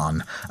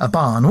barn, a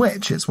barn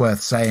which, it's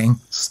worth saying,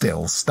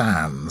 still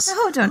stands. So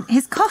hold on,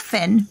 his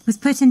coffin was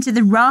put into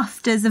the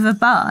rafters of a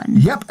barn?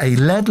 Yep, a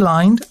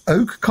lead-lined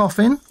oak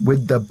coffin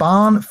with the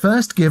barn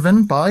first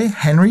given by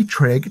Henry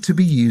Trigg to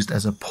be used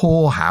as a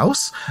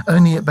poorhouse,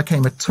 only it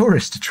became a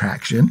tourist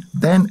attraction,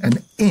 then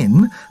an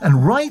inn,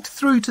 and right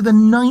through to the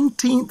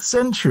 19th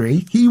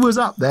century, he was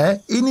up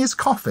there in his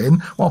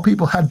coffin while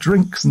people had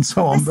drinks and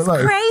so on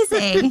below.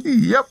 Crazy.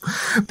 Yep.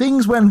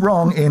 Things went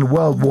wrong in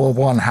World War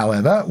I,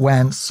 however,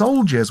 when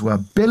soldiers were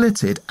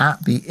billeted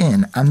at the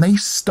inn and they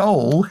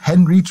stole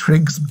Henry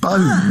Trigg's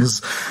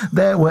bones.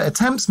 There were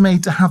attempts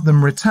made to have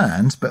them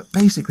returned, but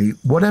basically,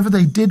 whatever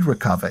they did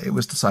recover, it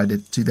was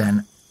decided to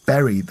then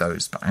bury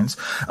those bones.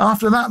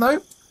 After that,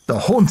 though, the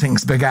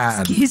hauntings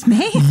began. Excuse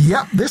me?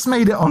 Yep, this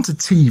made it onto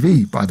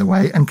TV, by the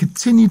way, and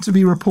continued to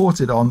be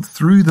reported on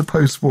through the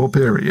post-war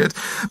period.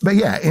 But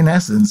yeah, in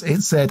essence,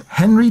 it said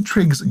Henry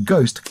Trigg's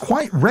ghost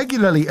quite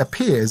regularly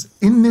appears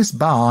in this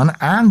barn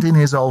and in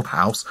his old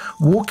house,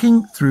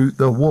 walking through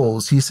the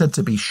walls. He's said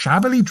to be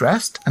shabbily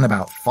dressed and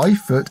about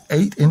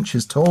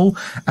 5'8" tall,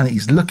 and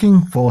he's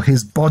looking for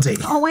his body.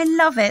 Oh, I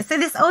love it. So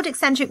this old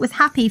eccentric was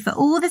happy for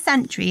all the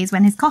centuries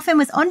when his coffin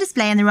was on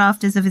display in the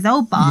rafters of his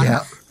old barn.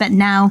 Yeah. But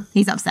now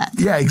he's upset.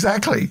 Yeah,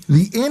 exactly.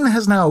 The inn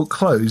has now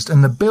closed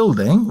and the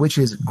building, which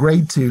is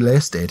grade 2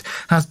 listed,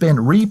 has been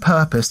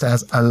repurposed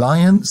as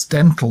Alliance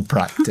Dental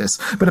Practice.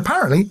 But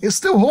apparently it's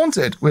still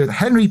haunted, with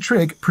Henry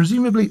Trigg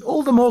presumably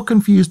all the more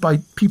confused by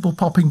people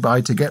popping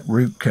by to get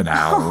root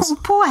canals. Oh,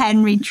 poor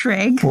Henry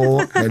Trigg.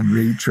 Poor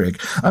Henry Trigg.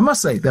 I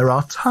must say, there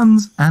are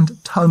tons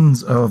and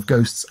tons of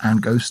ghosts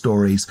and ghost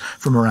stories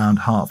from around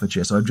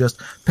Hertfordshire, so I've just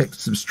picked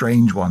some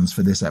strange ones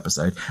for this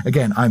episode.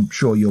 Again, I'm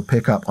sure you'll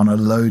pick up on a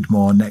load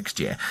more next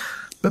year.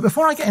 But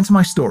before I get into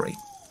my story,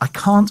 I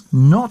can't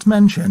not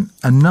mention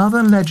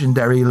another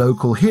legendary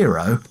local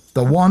hero,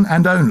 the one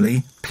and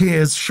only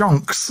Piers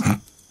Shonks.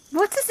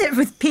 What is it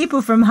with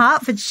people from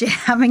Hertfordshire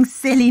having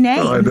silly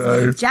names? I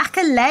know.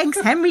 Jack-a-legs,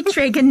 Henry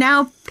Trigg, and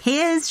now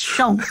Piers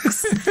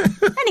Shonks.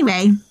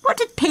 Anyway, what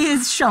did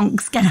Piers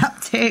Shonks get up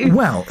to?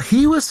 Well,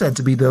 he was said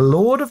to be the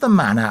lord of the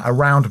manor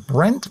around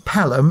Brent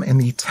Pelham in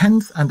the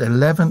 10th and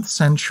 11th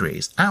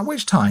centuries, at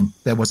which time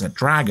there was a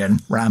dragon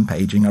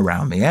rampaging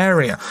around the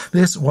area.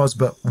 This was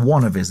but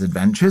one of his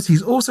adventures.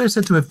 He's also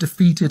said to have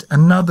defeated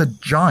another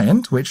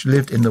giant, which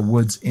lived in the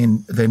woods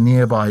in the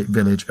nearby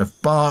village of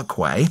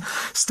Barkway.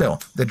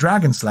 Still, the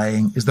dragon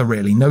slaying is the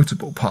really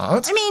notable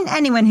part. I mean,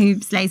 anyone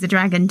who slays a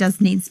dragon does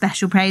need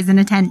special praise and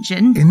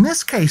attention. In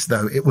this case,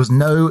 though, it was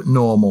no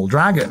normal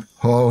dragon.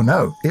 Oh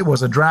no, it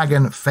was a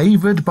dragon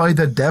favoured by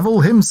the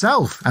devil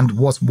himself and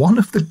was one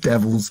of the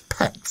devil's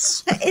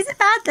pets. Is it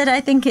bad that I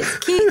think it's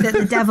cute that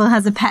the devil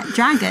has a pet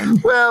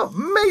dragon? Well,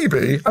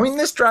 maybe. I mean,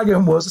 this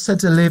dragon was said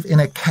to live in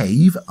a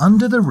cave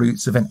under the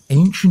roots of an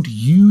ancient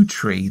yew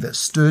tree that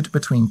stood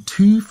between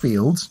two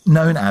fields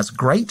known as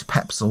Great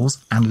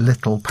Pepsels and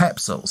Little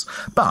Pepsels.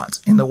 But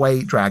in the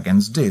way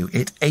dragons do,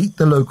 it ate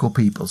the local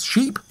people's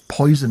sheep,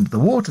 poisoned the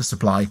water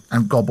supply,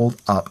 and gobbled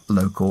up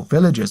local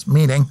villagers,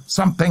 meaning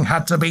something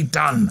had to be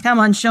done. Come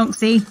on,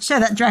 Shonksy, show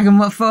that dragon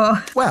what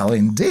for. Well,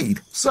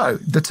 indeed. So,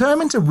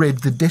 determined to rid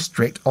the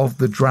district of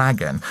the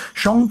dragon,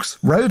 Shonks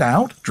rode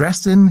out,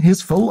 dressed in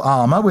his full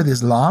armour with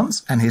his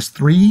lance and his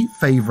 3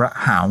 favourite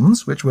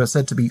hounds, which were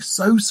said to be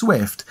so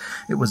swift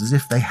it was as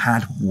if they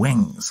had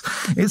wings.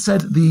 It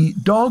said the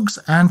dogs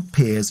and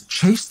Piers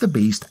chased the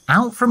beast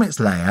out from its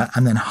lair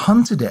and then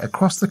hunted it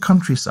across the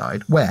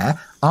countryside where,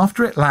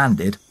 after it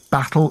landed,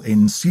 battle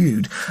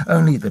ensued.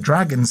 Only the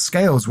dragon's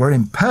scales were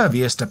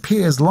impervious to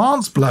Piers'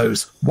 lance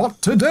blows.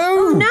 What to do?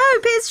 Oh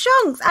no, Piers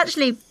Shonks.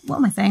 Actually, what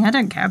am I saying? I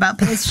don't care about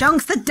Piers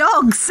Shonks. The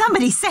dogs.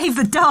 Somebody save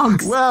the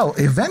dogs. Well,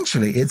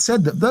 eventually it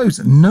said that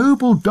those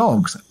noble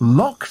dogs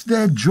locked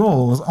their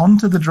jaws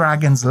onto the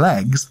dragon's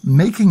legs,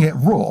 making it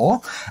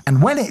roar,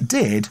 and when it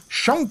did,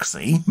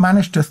 Shonksy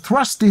managed to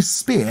thrust his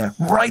spear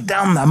right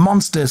down the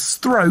monster's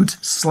throat,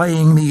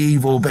 slaying the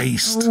evil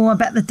beast. Oh, I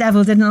bet the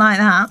devil didn't like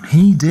that.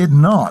 He did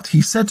not.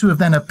 He said to have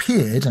then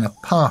appeared in a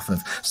puff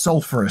of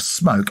sulphurous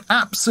smoke,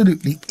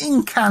 absolutely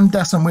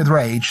incandescent with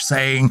rage,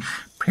 saying,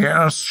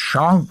 "Piers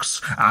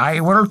Shonks, I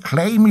will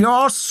claim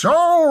your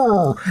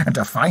soul, and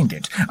to find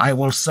it, I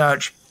will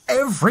search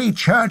every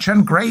church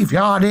and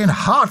graveyard in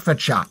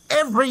Hertfordshire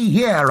every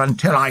year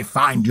until I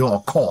find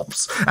your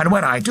corpse. And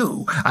when I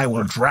do, I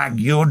will drag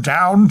you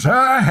down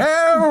to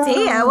hell."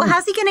 Dear, well,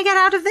 how's he going to get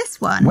out of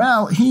this one?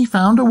 Well, he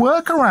found a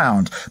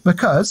workaround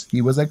because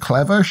he was a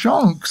clever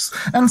Shonks.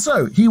 And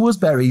so he was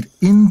buried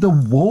in the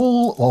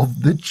wall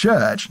of the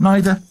church,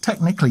 neither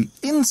technically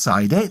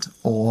inside it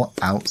or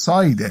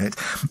outside it.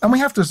 And we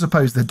have to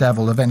suppose the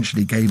devil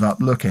eventually gave up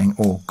looking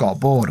or got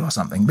bored or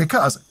something,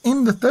 because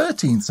in the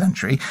 13th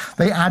century,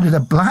 they added a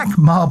black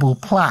marble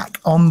plaque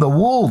on the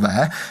wall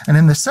there, and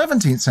in the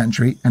 17th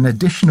century, an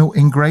additional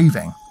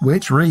engraving,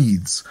 which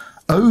reads,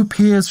 "O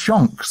Piers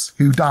Shonks,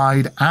 who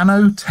died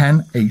anno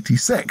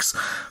 1086.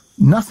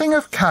 Nothing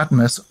of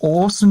Cadmus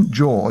or St.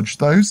 George,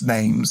 those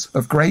names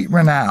of great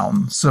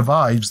renown,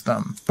 survives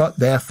them, but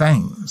their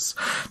fames.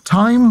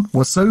 Time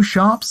was so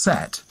sharp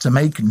set to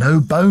make no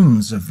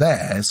bones of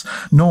theirs,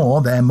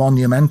 nor their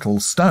monumental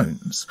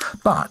stones.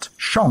 But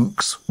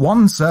Shonks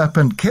one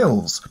serpent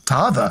kills,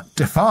 t'other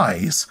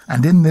defies,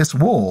 and in this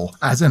wall,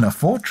 as in a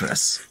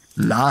fortress,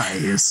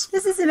 lies."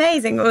 This is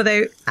amazing,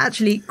 although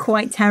actually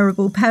quite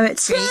terrible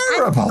poetry.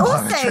 Terrible and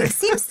also, poetry. it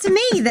seems to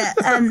me that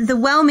the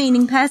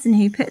well-meaning person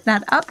who put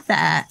that up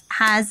there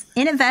has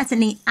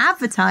inadvertently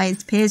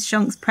advertised Piers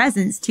Shonk's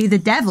presence to the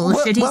devil,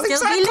 should he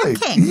still be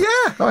looking.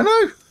 Yeah, I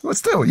know. But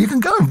still, you can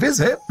go and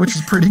visit, which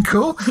is pretty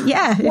cool.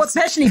 Yeah,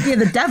 especially if you're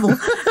the devil.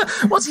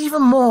 What's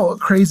even more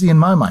crazy in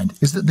my mind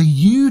is that the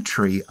yew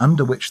tree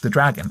under which the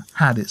dragon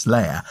had its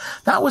lair,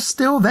 that was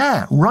still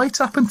there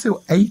right up until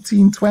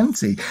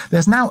 1820.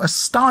 There's now a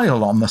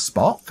stile on the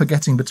spot for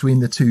getting between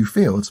the two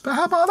fields. But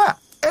how about that?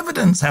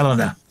 Evidence,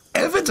 Helena.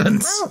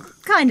 Evidence. Well,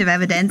 kind of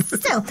evidence.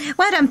 Still,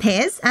 well done,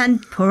 Piers.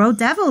 And poor old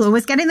devil,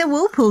 always getting the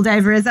wool pulled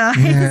over his eyes.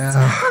 Yeah.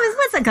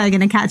 When's that guy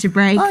going to catch a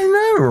break? I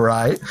know,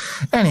 right?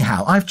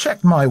 Anyhow, I've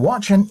checked my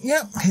watch and,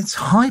 yeah, it's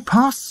high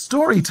past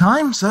story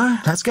time, so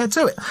let's get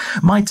to it.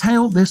 My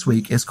tale this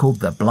week is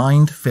called The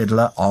Blind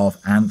Fiddler of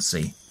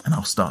Anstey, and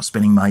I'll start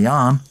spinning my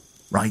yarn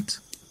right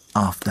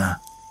after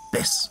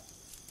this.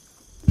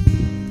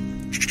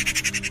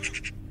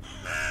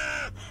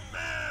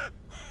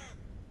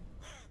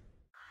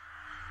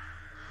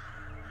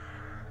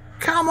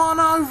 Come on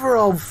over,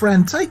 old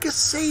friend. Take a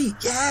seat.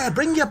 Yeah,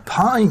 bring your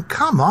pint.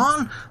 Come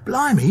on.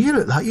 Blimey, you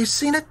look like you've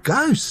seen a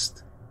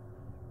ghost.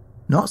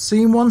 Not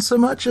seen one so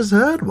much as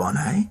heard one,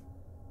 eh?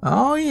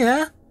 Oh,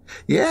 yeah?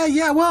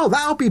 Yeah, well,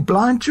 that'll be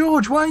Blind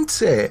George,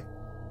 won't it?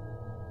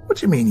 What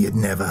do you mean you'd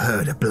never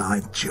heard of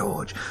Blind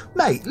George?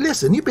 Mate,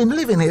 listen, you've been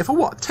living here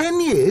for, 10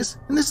 years?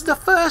 And this is the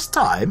first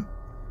time?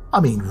 I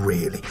mean,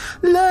 really.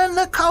 Learn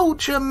the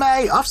culture,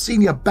 mate. I've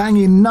seen you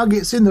banging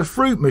nuggets in the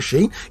fruit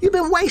machine. You've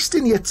been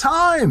wasting your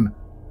time.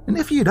 And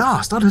if you'd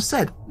asked, I'd have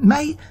said,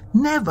 mate,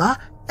 never,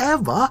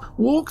 ever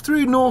walk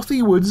through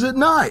Northy Woods at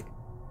night.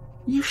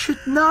 You should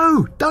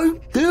know.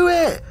 Don't do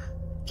it.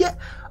 Yeah,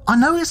 I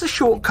know it's a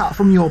shortcut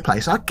from your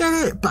place. I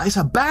get it, but it's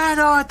a bad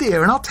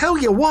idea, and I'll tell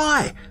you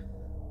why.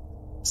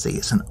 See,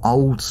 it's an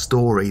old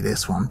story,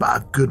 this one,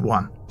 but a good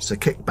one. So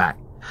kick back.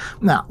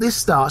 Now, this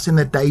starts in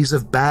the days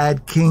of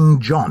bad King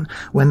John,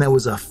 when there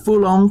was a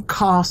full-on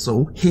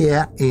castle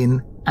here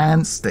in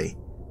Anstey.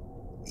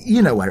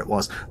 You know where it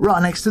was,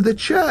 right next to the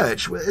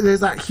church.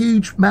 There's that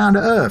huge mound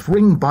of earth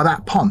ringed by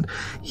that pond.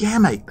 Yeah,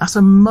 mate, that's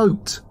a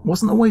moat.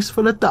 Wasn't always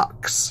full of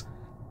ducks.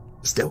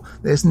 Still,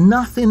 there's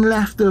nothing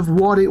left of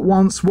what it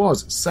once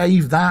was,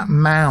 save that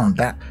mound,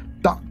 that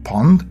duck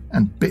pond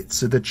and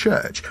bits of the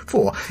church.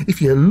 For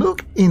if you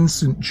look in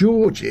St.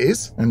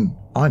 George's, and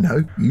I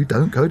know you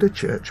don't go to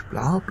church,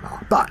 blah,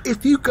 blah, but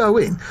if you go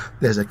in,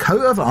 there's a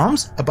coat of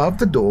arms above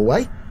the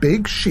doorway,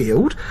 big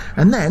shield,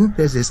 and then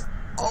there's this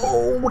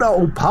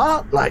old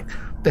part, like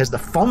there's the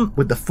font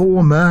with the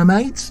 4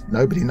 mermaids.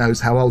 Nobody knows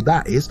how old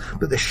that is,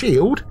 but the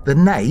shield, the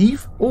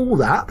nave, all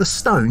that, the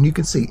stone you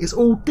can see is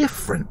all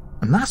different.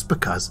 And that's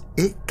because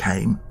it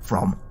came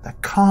from the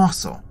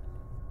castle.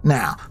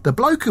 Now, the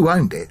bloke who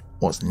owned it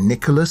was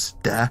Nicholas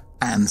de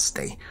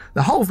Anstey.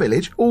 The whole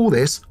village, all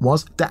this,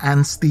 was de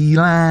Anstey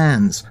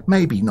lands.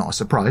 Maybe not a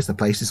surprise the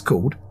place is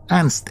called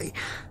Anstey.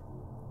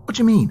 What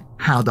do you mean,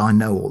 how'd I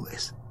know all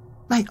this?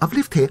 Mate, I've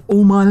lived here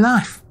all my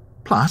life.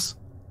 Plus,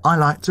 I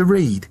like to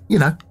read. You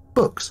know,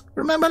 books.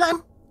 Remember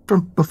them?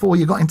 From before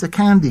you got into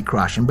Candy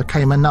Crush and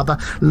became another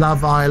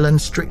Love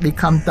Island, Strictly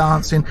Come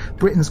Dancing,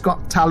 Britain's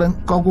Got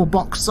Talent,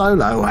 Gogglebox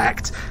solo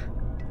act.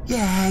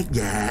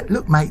 Yeah.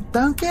 Look, mate,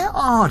 don't get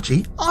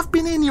argy. I've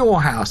been in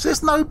your house.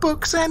 There's no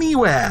books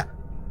anywhere.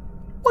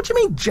 What do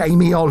you mean,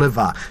 Jamie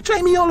Oliver?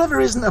 Jamie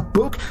Oliver isn't a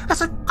book.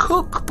 That's a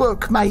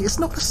cookbook, mate. It's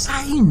not the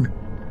same.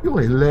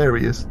 You're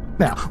hilarious.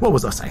 Now, what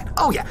was I saying?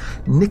 Oh, yeah.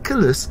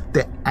 Nicholas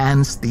de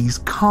Anstey's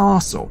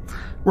castle.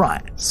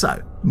 Right,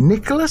 so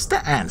Nicholas de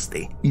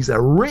Anstey, he's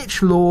a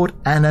rich lord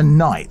and a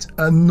knight,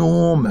 a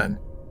Norman.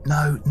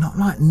 No, not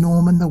like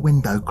Norman the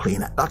window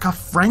cleaner, like a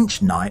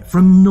French knight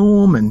from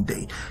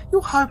Normandy.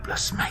 You're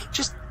hopeless, mate.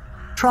 Just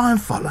try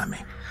and follow me.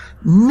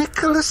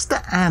 Nicholas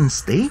de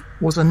Anstey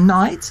was a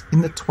knight in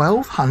the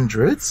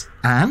 1200s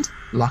and,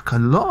 like a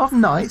lot of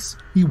knights,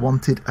 he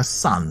wanted a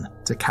son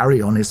to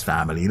carry on his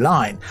family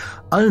line.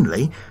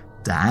 Only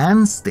de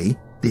Anstey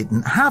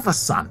didn't have a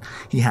son.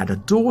 He had a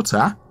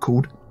daughter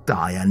called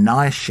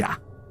Dionysia.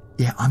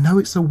 Yeah, I know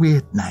it's a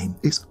weird name.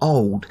 It's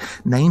old,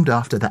 named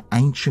after the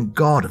ancient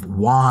god of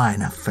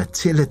wine, of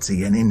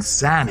fertility and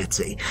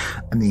insanity.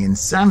 And the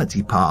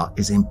insanity part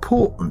is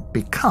important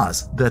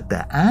because the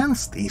de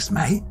Ansteys,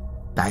 mate,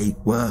 they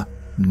were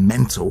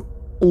mental.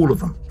 All of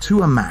them,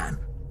 to a man.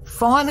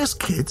 Fine as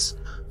kids,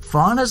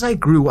 fine as they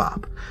grew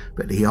up.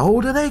 But the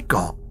older they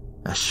got,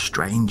 the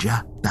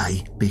stranger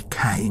they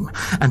became.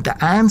 And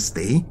de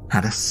Anstey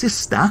had a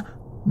sister,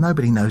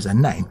 nobody knows her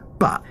name,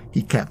 but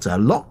he kept her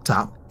locked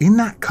up in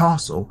that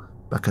castle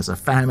because of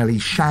family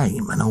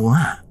shame and all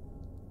that.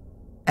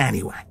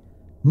 Anyway,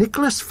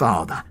 Nicholas'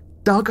 father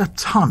dug a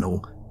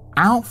tunnel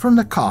out from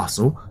the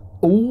castle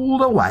all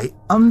the way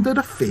under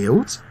the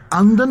fields,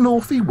 under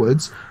Northy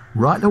Woods,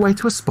 right the way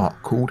to a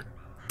spot called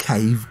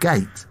Cave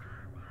Gate.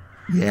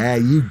 Yeah,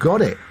 you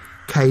got it.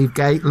 Cave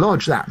Gate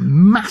Lodge, that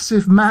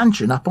massive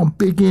mansion up on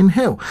Big Inn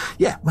Hill.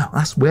 Yeah, well,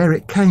 that's where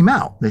it came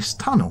out, this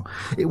tunnel.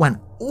 It went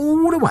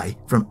all the way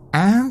from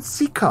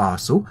Anstey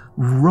Castle,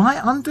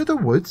 right under the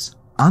woods,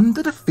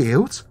 under the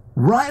fields,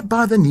 right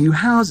by the new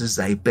houses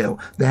they built,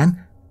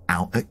 then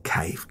out at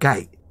Cave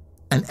Gate.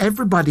 And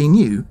everybody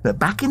knew that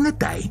back in the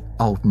day,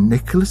 old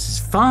Nicholas's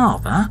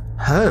father,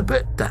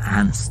 Herbert de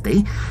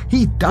Anstey,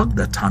 he dug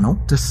the tunnel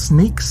to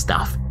sneak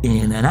stuff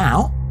in and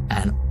out,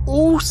 and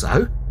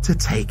also to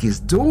take his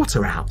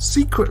daughter out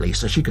secretly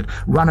so she could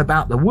run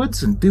about the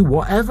woods and do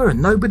whatever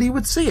and nobody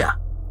would see her.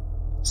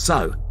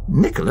 So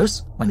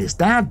Nicholas, when his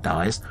dad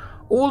dies,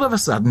 all of a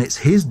sudden it's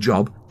his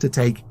job to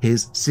take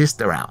his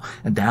sister out.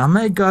 And down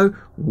they go,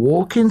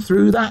 walking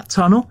through that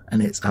tunnel,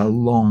 and it's a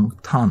long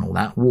tunnel.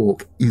 That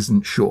walk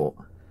isn't short.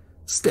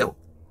 Still,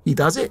 he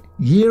does it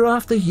year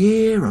after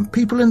year, and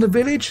people in the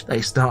village,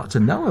 they start to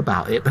know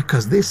about it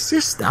because this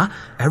sister,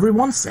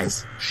 everyone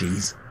says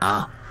she's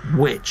a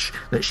witch,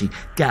 that she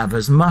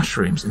gathers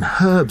mushrooms and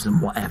herbs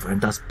and whatever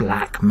and does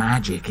black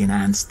magic in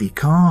Anstey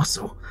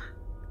Castle.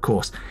 Of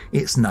course,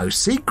 it's no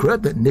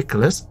secret that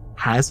Nicholas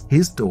has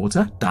his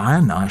daughter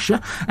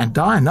Dionysia, and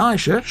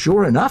Dionysia,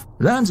 sure enough,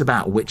 learns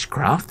about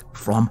witchcraft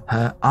from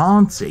her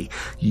auntie,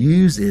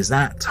 uses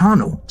that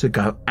tunnel to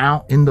go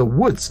out in the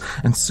woods,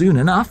 and soon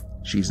enough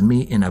she's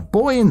meeting a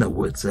boy in the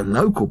woods, a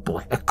local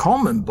boy, a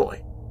common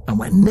boy. And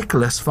when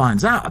Nicholas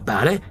finds out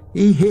about it,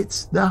 he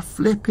hits the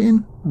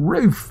flipping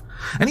roof.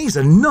 And he's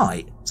a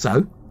knight,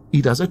 so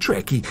he does a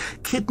trick. He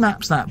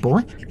kidnaps that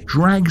boy,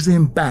 drags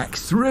him back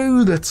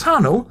through the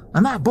tunnel,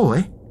 and that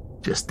boy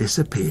just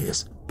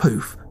disappears.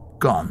 Poof,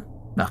 gone,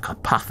 like a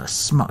puff of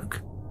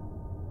smoke.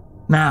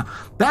 Now,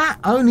 that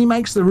only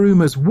makes the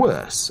rumours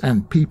worse,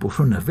 and people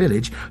from the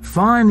village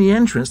find the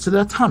entrance to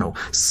the tunnel,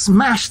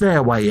 smash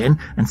their way in,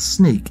 and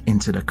sneak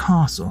into the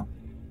castle.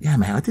 Yeah,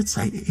 mate, I did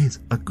say it is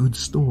a good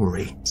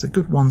story. It's a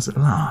good ones at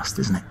last,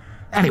 isn't it?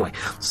 Anyway,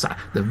 so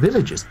the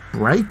villagers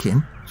break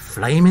in,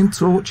 flaming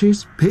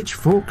torches,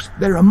 pitchforks,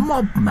 they're a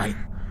mob, mate.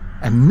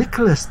 And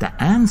Nicholas de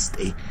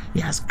Anstey, he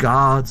has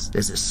guards,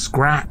 there's a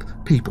scrap,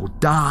 people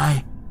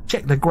die.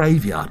 Check the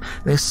graveyard.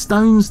 There's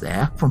stones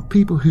there from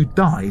people who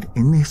died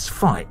in this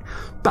fight.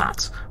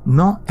 But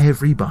not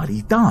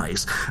everybody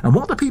dies. And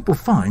what the people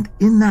find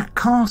in that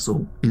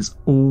castle is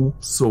all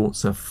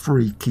sorts of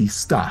freaky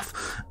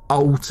stuff.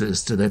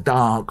 Altars to the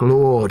Dark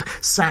Lord,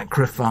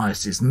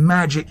 sacrifices,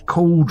 magic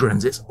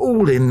cauldrons, it's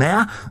all in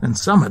there. And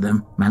some of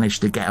them manage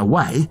to get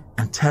away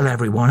and tell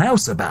everyone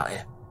else about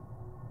it.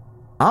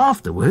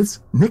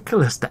 Afterwards,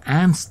 Nicholas de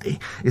Anstey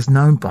is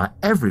known by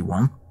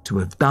everyone to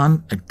have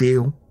done a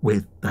deal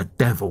with the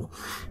devil.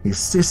 His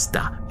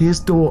sister, his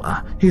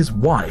daughter, his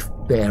wife,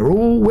 they're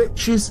all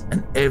witches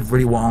and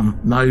everyone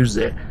knows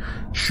it.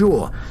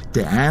 Sure,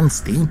 de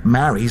Anstey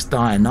marries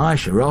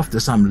Dionysia off to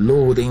some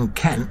lord in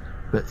Kent,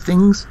 but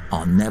things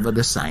are never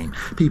the same.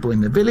 People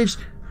in the village,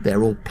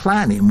 they're all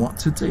planning what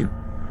to do.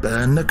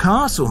 Burn the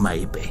castle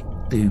maybe.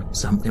 Do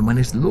something when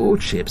his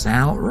lordship's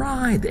out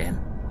riding.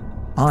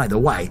 Either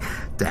way,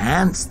 de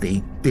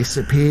Anstey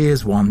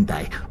disappears one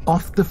day,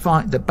 off to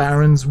fight the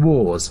Barons'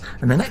 wars,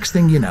 and the next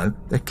thing you know,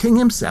 the king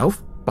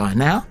himself, by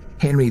now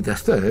Henry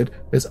III,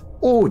 has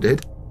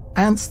ordered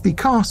Anstey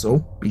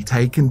Castle be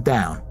taken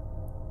down.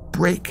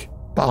 Brick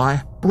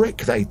by brick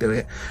they do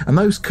it, and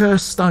those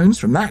cursed stones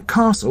from that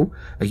castle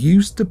are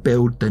used to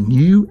build the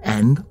new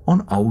end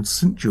on Old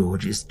St.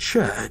 George's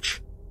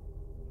Church.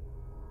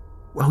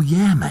 Well,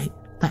 yeah, mate,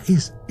 that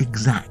is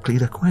exactly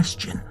the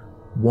question.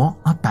 What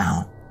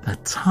about the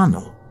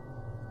tunnel?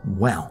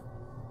 Well,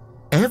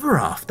 ever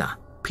after,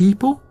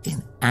 people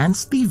in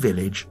Anstey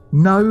village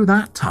know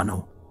that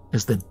tunnel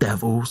as the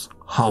Devil's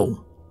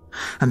Hole.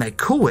 And they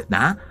call it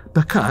that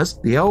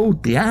because the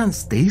old de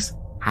Ansteys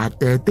had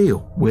their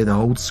deal with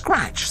Old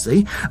Scratch,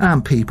 see?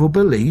 And people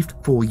believed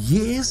for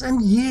years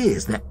and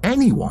years that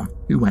anyone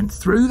who went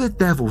through the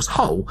Devil's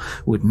Hole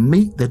would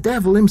meet the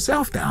devil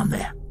himself down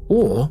there,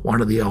 or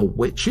one of the old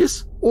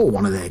witches, or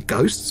one of their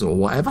ghosts or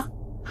whatever.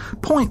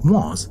 Point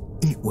was,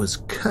 it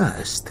was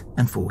cursed,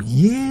 and for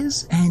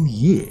years and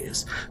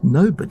years,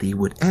 nobody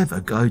would ever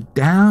go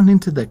down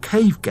into the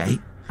cave gate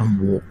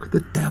and walk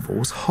the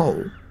Devil's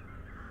Hole.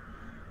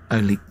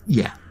 Only,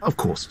 yeah, of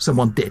course,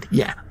 someone did,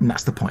 yeah, and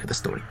that's the point of the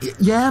story.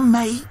 Yeah,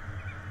 mate?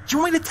 Do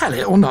you want me to tell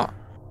it or not?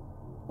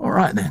 All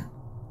right then,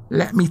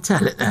 let me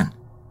tell it then.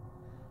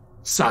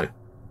 So,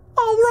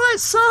 all right,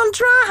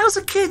 Sandra, how's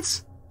the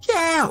kids?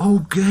 Yeah, all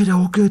good,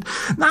 all good.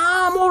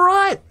 Nah, I'm all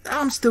right.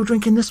 I'm still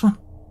drinking this one.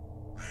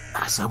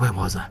 So where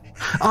was I?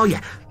 Oh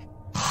yeah,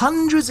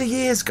 hundreds of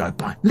years go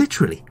by,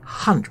 literally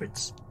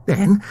hundreds.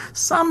 Then,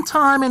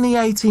 sometime in the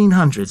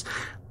 1800s,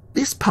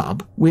 this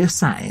pub we're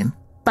saying,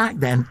 back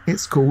then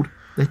it's called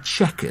the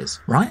Checkers,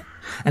 right?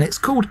 And it's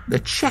called the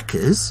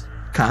Checkers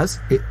because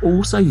it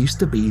also used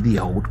to be the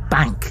old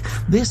bank.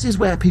 This is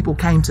where people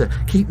came to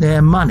keep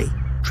their money.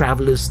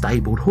 Travellers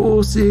stabled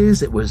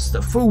horses, it was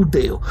the full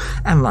deal.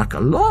 And like a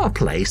lot of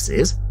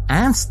places,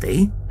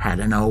 Anstey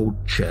had an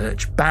old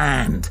church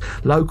band.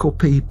 Local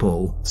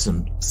people,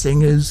 some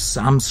singers,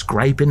 some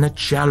scraping the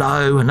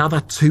cello,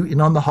 another tooting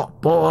on the hot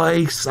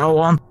boy, so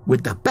on.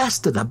 With the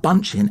best of the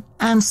bunch in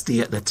Anstey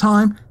at the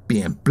time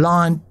being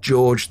Blind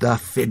George the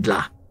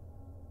Fiddler.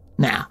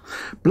 Now,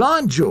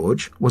 Blind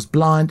George was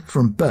blind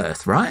from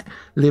birth, right?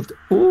 Lived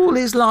all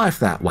his life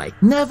that way,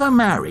 never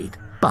married.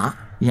 But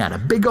he had a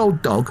big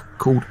old dog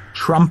called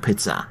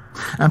Trumpeter,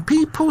 and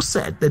people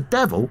said the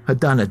devil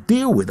had done a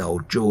deal with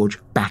old George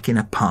back in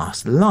a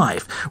past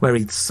life, where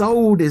he'd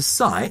sold his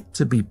sight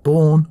to be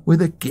born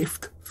with a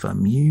gift for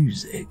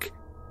music.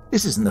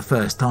 This isn't the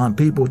first time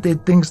people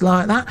did things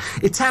like that.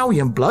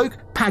 Italian bloke,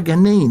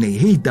 Paganini,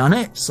 he done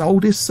it,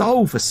 sold his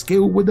soul for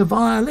skill with the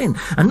violin.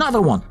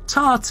 Another one,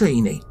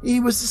 Tartini, he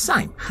was the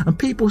same. And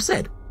people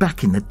said,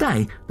 back in the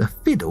day, the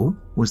fiddle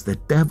was the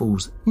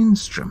devil's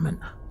instrument,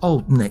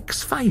 old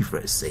Nick's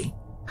favourite, see?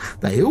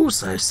 They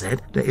also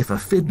said that if a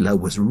fiddler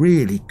was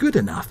really good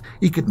enough,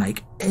 he could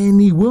make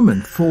any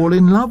woman fall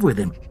in love with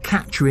him,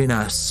 capturing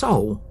her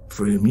soul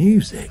through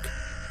music.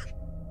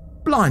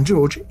 Blind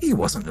George, he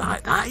wasn't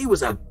like that. He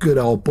was a good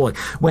old boy.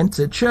 Went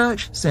to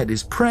church, said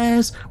his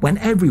prayers,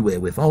 went everywhere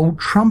with old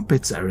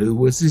Trumpeter, who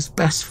was his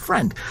best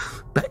friend.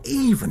 But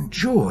even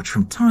George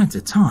from time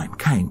to time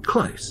came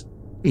close.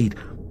 He'd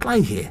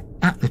play here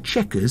at the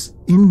Checkers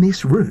in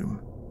this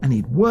room, and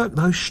he'd work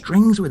those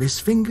strings with his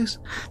fingers,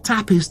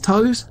 tap his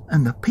toes,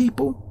 and the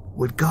people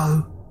would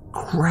go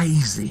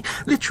crazy.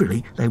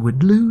 Literally, they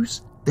would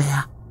lose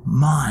their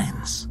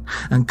minds.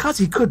 And 'cause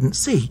he couldn't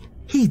see,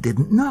 he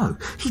didn't know.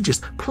 He'd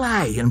just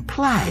play,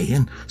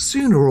 and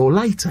sooner or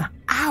later,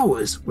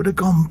 hours would have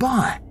gone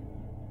by.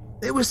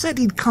 It was said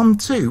he'd come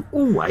to,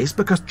 always,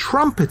 because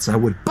Trumpeter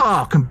would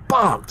bark and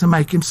bark to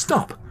make him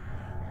stop.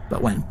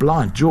 But when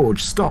Blind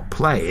George stopped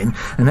playing,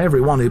 and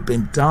everyone who'd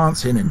been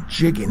dancing and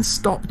jigging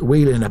stopped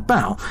wheeling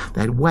about,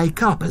 they'd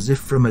wake up as if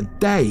from a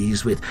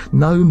daze, with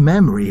no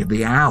memory of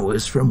the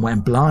hours from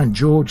when Blind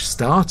George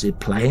started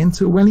playing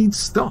to when he'd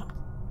stopped.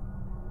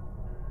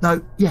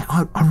 Though, yeah,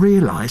 I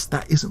realise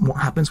that isn't what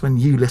happens when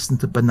you listen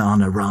to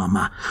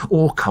Bananarama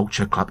or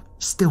Culture Club.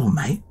 Still,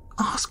 mate,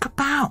 ask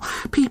about.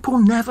 People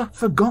never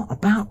forgot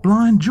about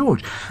Blind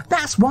George.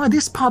 That's why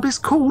this pub is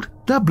called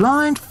The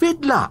Blind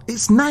Fiddler.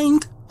 It's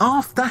named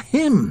after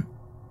him.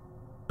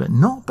 But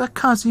not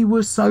because he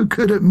was so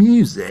good at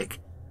music.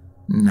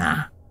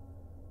 Nah.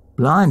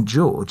 Blind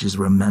George is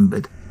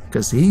remembered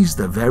because he's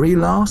the very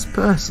last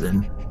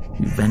person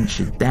who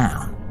ventured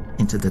down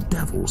into the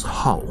devil's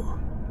hole.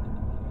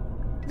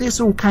 This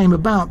all came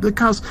about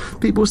because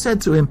people said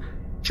to him,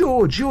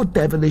 "George, you're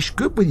devilish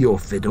good with your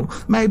fiddle.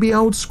 Maybe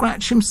old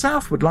Scratch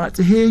himself would like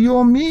to hear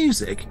your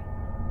music."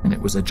 And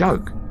it was a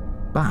joke.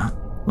 But,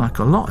 like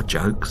a lot of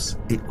jokes,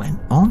 it went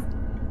on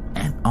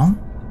and on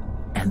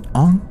and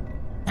on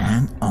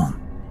and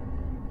on.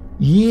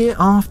 Year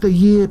after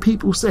year,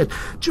 people said,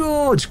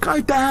 "George,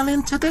 go down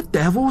into the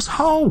devil's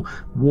hole.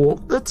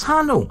 Walk the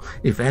tunnel.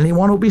 If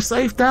anyone will be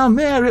safe down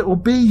there, it will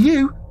be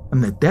you.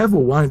 And the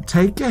devil won't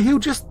take you, he'll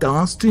just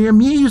dance to your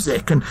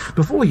music, and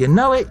before you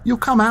know it, you'll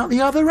come out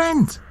the other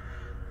end."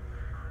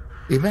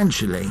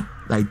 Eventually,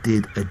 they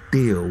did a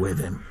deal with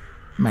him,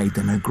 made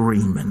an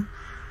agreement,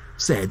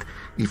 said,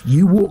 "If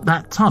you walk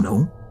that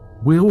tunnel,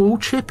 we'll all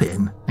chip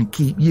in and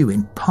keep you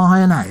in pie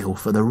and ale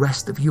for the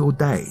rest of your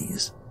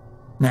days."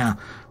 Now,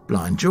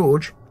 Blind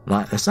George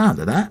liked the sound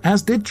of that,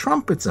 as did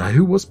Trumpeter,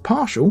 who was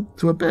partial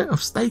to a bit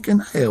of steak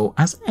and ale,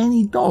 as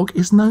any dog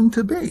is known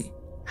to be.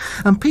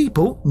 And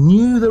people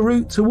knew the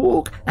route to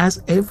walk,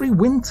 as every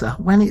winter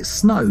when it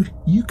snowed,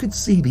 you could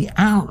see the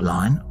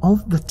outline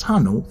of the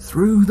tunnel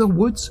through the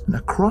woods and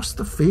across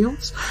the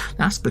fields.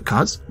 That's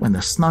because when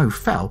the snow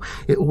fell,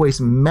 it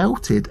always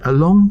melted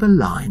along the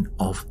line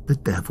of the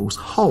devil's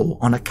hole,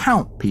 on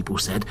account, people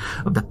said,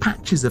 of the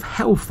patches of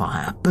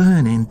hellfire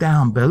burning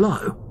down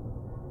below.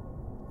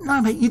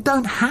 No, mate, you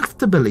don't have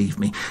to believe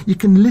me. You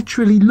can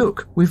literally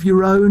look with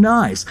your own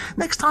eyes.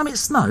 Next time it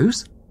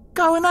snows,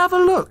 go and have a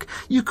look.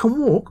 You can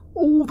walk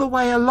all the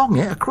way along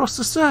it across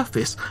the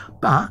surface.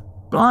 But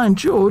Blind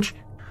George,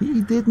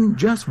 he didn't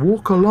just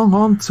walk along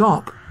on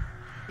top.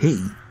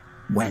 He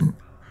went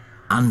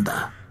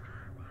under.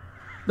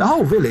 The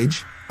whole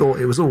village thought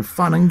it was all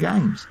fun and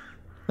games.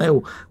 They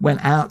all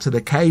went out to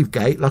the cave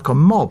gate like a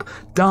mob,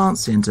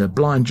 dancing to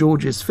Blind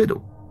George's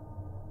fiddle.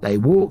 They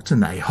walked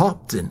and they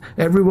hopped and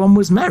everyone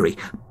was merry.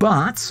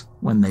 But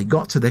when they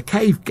got to the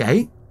cave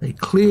gate, they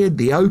cleared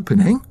the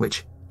opening,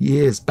 which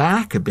years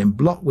back had been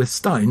blocked with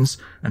stones,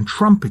 and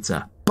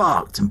Trumpeter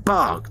barked and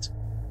barked.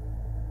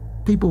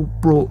 People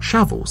brought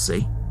shovels,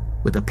 see,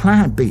 with the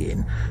plan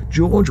being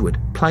George would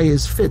play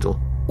his fiddle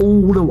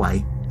all the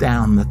way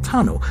down the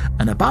tunnel,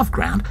 and above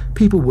ground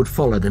people would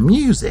follow the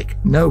music,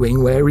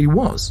 knowing where he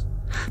was.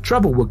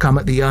 Trouble would come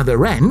at the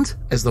other end,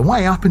 as the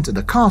way up into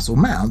the castle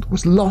mound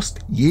was lost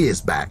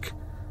years back.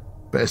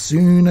 But as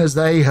soon as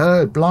they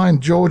heard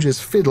Blind George's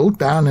fiddle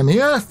down in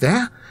the earth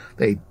there,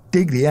 they'd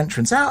dig the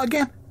entrance out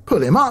again,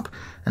 pull him up,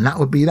 and that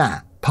would be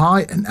that.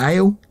 Pie and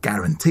ale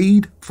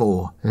guaranteed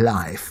for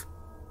life.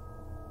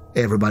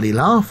 Everybody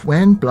laughed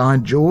when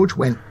Blind George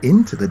went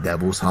into the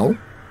devil's hole,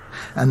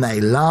 and they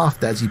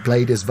laughed as he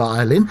played his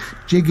violin,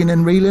 jigging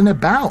and reeling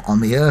about on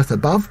the earth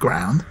above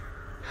ground.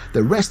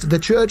 The rest of the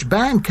church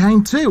band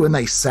came too, and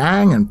they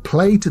sang and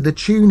played to the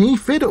tune he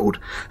fiddled,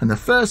 and the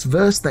first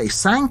verse they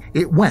sang,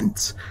 it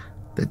went,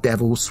 "The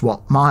devil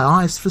swapped my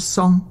eyes for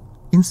song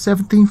in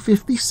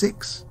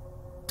 1756.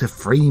 To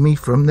free me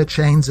from the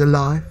chains of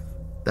life,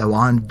 though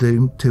I'm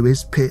doomed to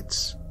his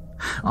pits.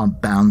 I'm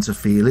bound to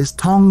feel his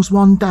tongs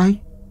one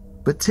day,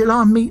 but till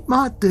I meet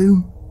my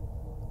doom,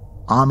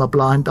 I'm a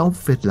blind old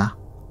fiddler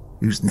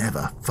who's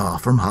never far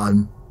from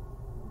home.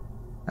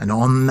 And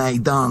on they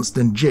danced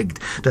and jigged,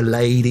 the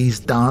ladies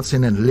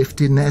dancing and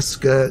lifting their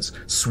skirts,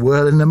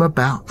 swirling them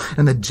about,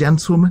 and the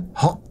gentlemen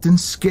hopped and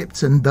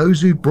skipped, and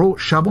those who brought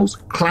shovels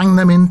clanged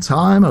them in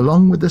time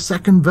along with the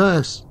second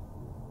verse.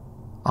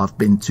 I've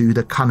been to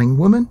the cunning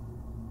woman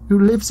who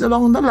lives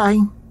along the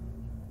lane.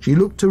 She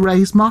looked to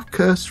raise my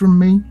curse from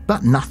me,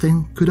 but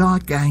nothing could I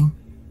gain.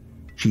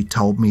 She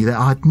told me that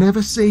I'd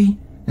never see,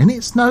 and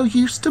it's no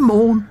use to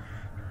mourn.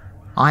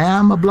 I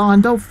am a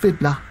blind old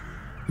fiddler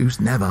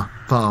who's never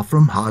far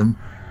from home.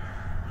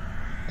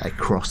 They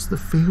crossed the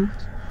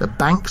fields, the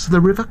banks of the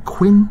River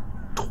Quin,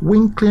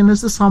 twinkling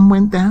as the sun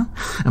went down,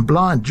 and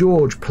blind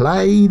George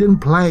played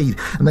and played,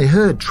 and they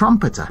heard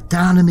trumpeter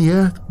down in the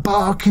earth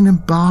barking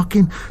and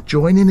barking,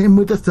 joining in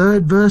with the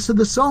third verse of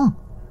the song.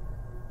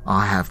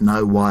 I have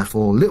no wife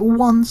or little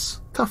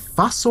ones to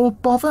fuss or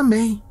bother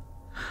me.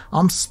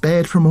 I'm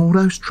spared from all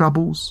those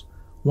troubles,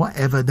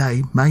 whatever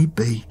they may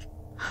be.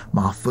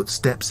 My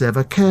footsteps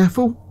ever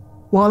careful,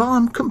 while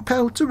I'm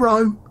compelled to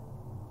roam.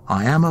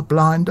 I am a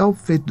blind old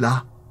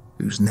fiddler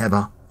who's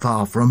never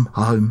far from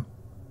home.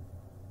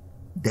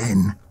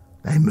 Then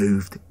they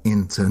moved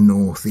into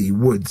Northy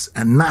Woods,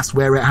 and that's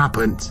where it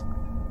happened.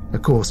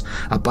 Of course,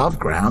 above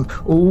ground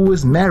all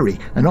was merry,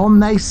 and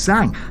on they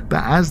sang,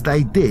 but as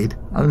they did,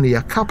 only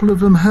a couple of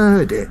them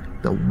heard it,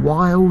 the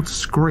wild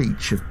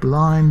screech of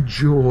blind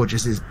George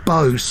as his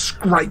bow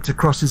scraped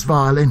across his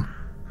violin.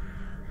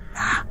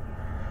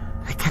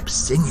 They kept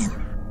singing.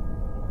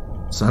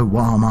 So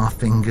while my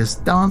fingers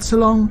dance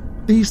along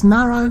these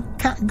narrow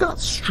catgut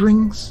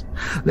strings,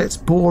 let's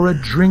pour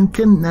a drink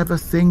and never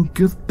think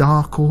of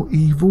dark or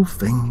evil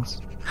things.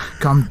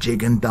 Come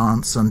jig and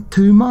dance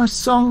unto my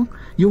song,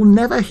 you'll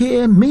never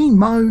hear me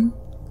moan.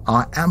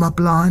 I am a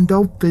blind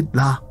old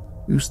fiddler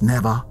who's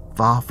never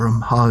far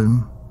from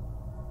home.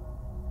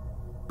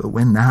 But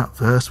when that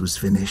verse was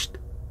finished,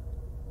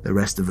 the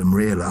rest of them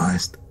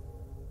realised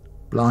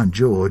blind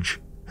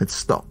George had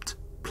stopped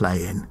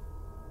playing.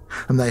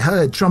 And they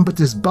heard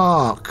trumpeters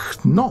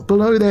bark, not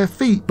below their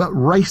feet, but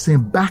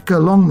racing back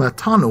along the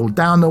tunnel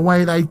down the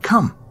way they'd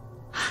come.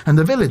 And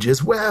the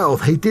villagers, well,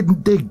 they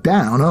didn't dig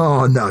down,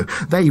 oh no,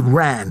 they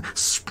ran,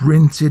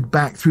 sprinted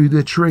back through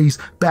the trees,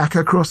 back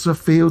across the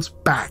fields,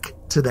 back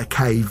to the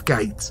cave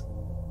gate.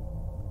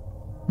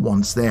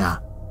 Once there,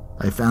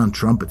 they found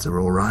Trumpeter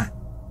all right.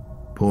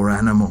 Poor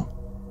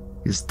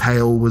animal. His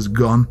tail was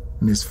gone,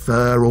 and his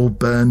fur all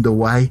burned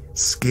away,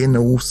 skin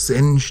all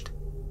singed.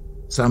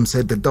 Some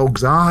said the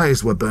dog's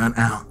eyes were burnt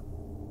out.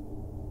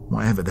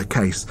 Whatever the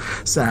case,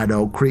 sad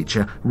old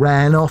creature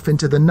ran off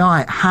into the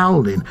night,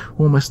 howling,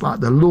 almost like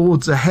the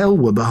lords of hell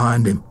were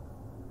behind him.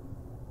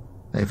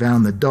 They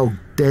found the dog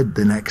dead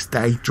the next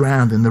day,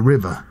 drowned in the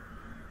river.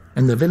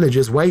 And the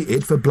villagers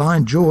waited for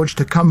blind George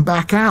to come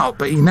back out,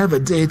 but he never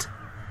did.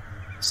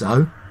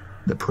 So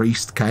the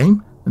priest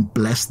came and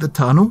blessed the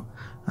tunnel,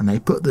 and they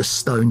put the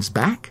stones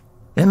back.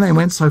 Then they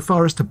went so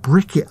far as to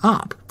brick it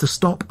up to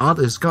stop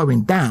others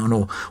going down,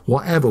 or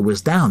whatever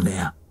was down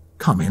there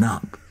coming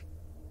up.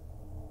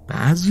 But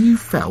as you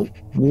felt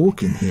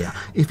walking here,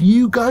 if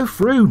you go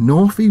through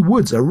Northy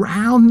Woods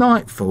around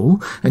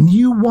nightfall and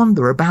you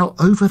wander about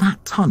over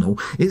that tunnel,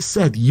 it's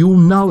said you'll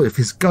know if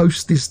his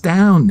ghost is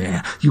down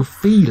there. You'll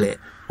feel it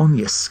on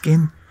your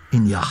skin,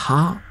 in your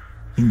heart,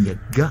 in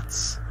your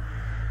guts.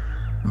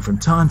 And from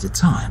time to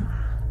time,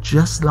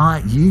 just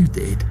like you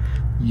did,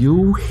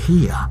 you'll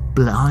hear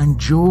blind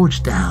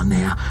George down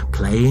there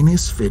playing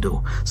his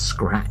fiddle,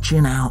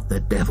 scratching out the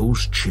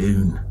devil's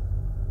tune.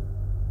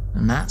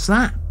 And that's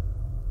that.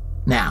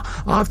 Now,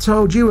 I've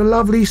told you a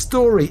lovely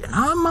story, and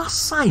I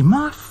must say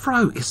my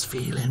throat is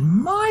feeling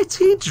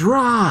mighty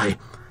dry.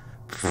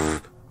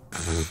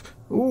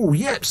 Oh,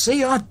 yep,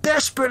 see, I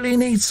desperately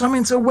need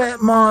something to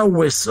wet my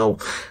whistle.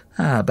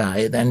 How about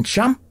it then,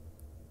 chum?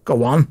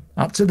 Go on,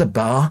 up to the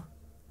bar.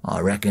 I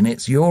reckon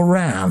it's your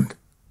round.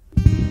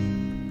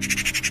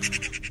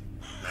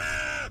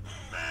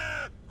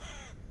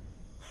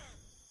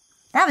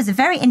 That was a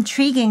very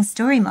intriguing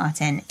story,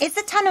 Martin. Is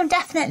the tunnel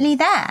definitely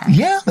there?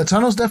 Yeah, the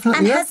tunnel's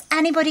definitely there. And has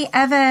anybody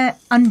ever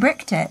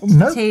unbricked it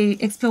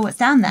to explore what's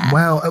down there?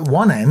 Well, at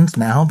one end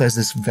now, there's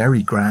this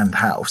very grand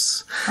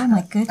house. Oh,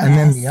 my goodness. And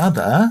then the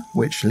other,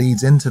 which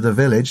leads into the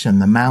village and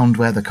the mound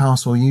where the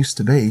castle used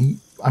to be,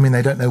 I mean,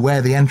 they don't know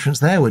where the entrance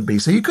there would be.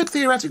 So you could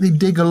theoretically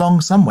dig along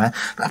somewhere.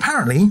 But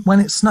apparently, when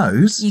it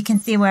snows... You can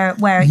see where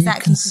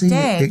exactly to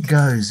dig. It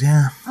goes,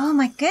 yeah. Oh,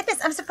 my goodness.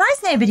 I'm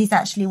surprised nobody's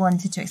actually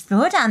wanted to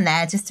explore down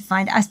there just to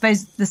find... I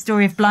suppose the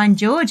story of Blind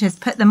George has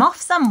put them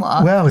off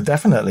somewhat. Well,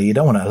 definitely. You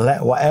don't want to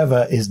let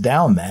whatever is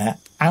down there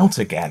out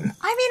again.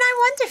 I mean,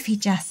 I wonder if he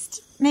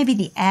just... Maybe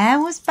the air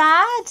was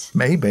bad?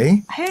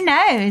 Maybe. Who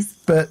knows?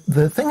 But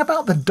the thing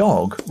about the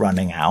dog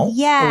running out,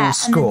 all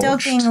scorched, and the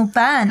dog being all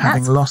burnt,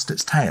 having lost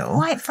its tail.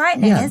 Quite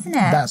frightening, isn't it?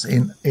 That's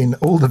in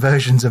all the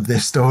versions of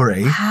this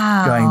story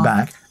going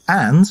back.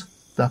 And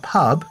the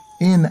pub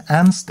in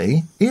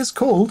Anstey is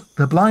called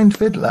The Blind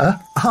Fiddler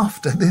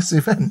after this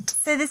event.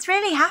 So this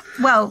really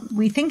happened. Well,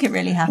 we think it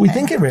really happened. We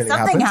think it really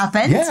Something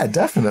happened. Yeah,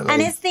 definitely. And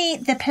is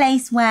the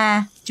place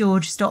where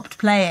George stopped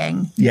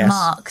playing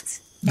marked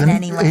in The-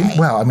 any way?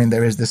 Well, I mean,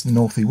 there is this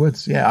Northy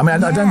Woods. Yeah, I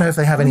mean, I don't know if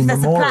they have any There's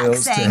a plaque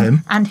memorials to saying,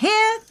 him. And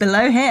here,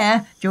 below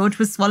here, George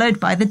was swallowed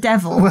by the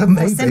devil. Well, or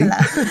maybe. similar.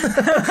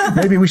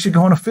 Maybe we should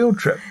go on a field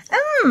trip.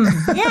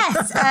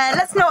 Yes,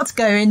 let's not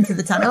go into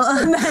the tunnel.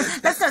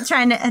 Let's not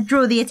try and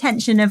draw the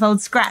attention of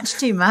Old Scratch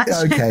too much.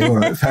 Okay, all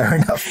right, fair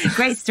enough.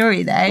 Great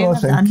story, though. Well,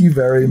 Well thank done. you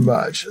very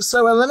much.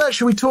 So, Eleanor,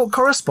 shall we talk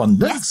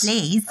correspondence? Yes,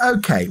 please.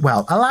 Okay,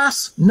 well,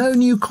 alas, no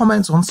new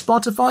comments on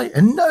Spotify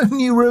and no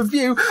new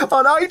review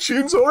on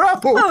iTunes or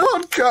Apple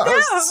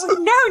Podcasts.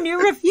 No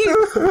new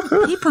review.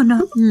 People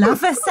not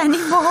love us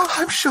anymore.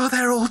 I'm sure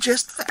they're all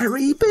just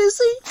very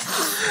busy.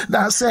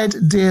 That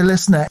said, dear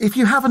listener, if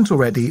you haven't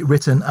already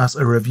written us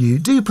a review,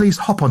 do please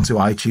hop onto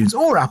iTunes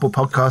or Apple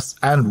Podcasts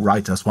and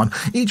write us one.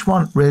 Each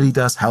one really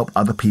does help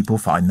other people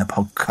find the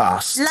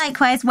podcast.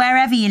 Likewise,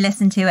 wherever you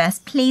listen to us,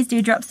 please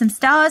do drop some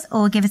stars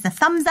or give us a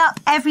thumbs up.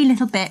 Every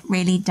little bit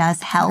really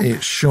does help.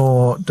 It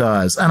sure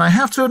does. And I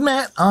have to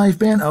admit, I've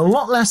been a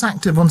lot less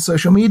active on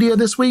social media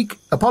this week.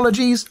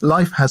 Apologies,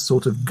 life has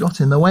sort of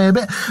got in the way a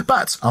bit,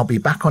 but I'll be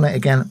back on it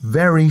again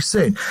very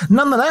soon.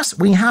 Nonetheless,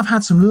 we have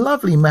had some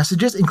lovely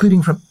messages,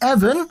 including from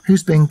Evan,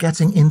 who's been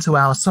getting into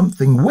our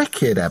Something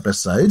Wicked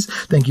episodes.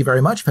 Thank you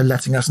very much for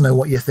letting us know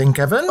what you think,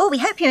 Evan. Oh, we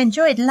hope you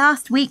enjoyed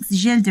last week's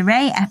Gilles de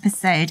Rais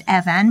episode,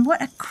 Evan.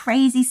 What a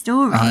crazy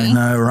story. I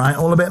know, right?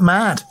 All a bit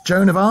mad.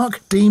 Joan of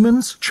Arc,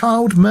 demons,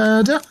 child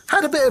murder.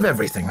 Had a bit of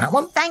everything, that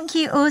one. Thank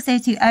you also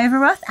to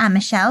Overroth and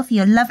Michelle for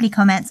your lovely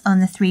comments on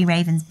the Three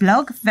Ravens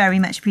blog. Very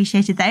much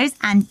appreciated those.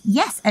 And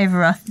yes,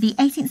 Overroth, the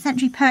 18th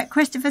century poet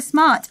Christopher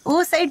Smart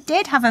also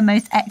did have a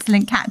most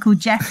excellent cat called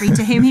Geoffrey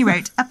to whom he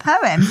wrote a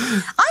poem.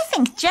 I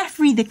think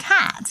Geoffrey the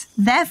cat,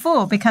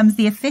 therefore, becomes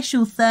the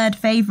official third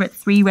favourite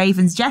Three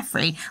Ravens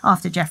Geoffrey,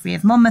 after Geoffrey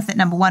of Monmouth at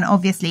number 1,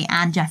 obviously,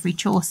 and Geoffrey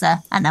Chaucer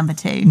at number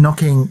 2.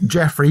 Knocking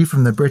Geoffrey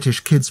from the British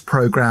kids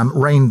programme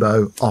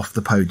Rainbow off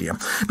the podium.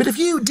 But if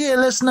you, dear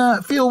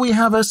listener, feel we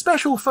have a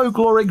special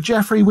folkloric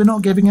Geoffrey we're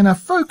not giving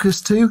enough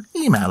focus to,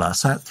 email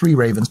us at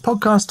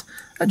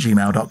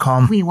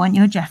threeravenspodcast@gmail.com. We want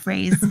your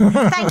Jeffreys.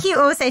 Thank you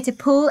also to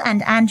Paul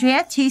and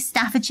Andrea, two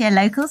Staffordshire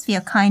locals, for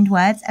your kind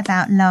words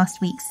about last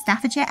week's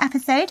Staffordshire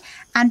episode.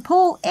 And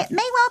Paul, it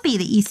may well be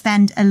that you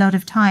spend a lot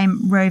of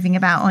time roving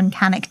about on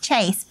Cannock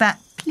Chase, but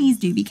please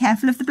do be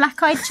careful of the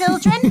black-eyed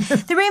children.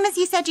 The rumours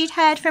you said you'd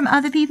heard from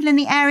other people in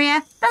the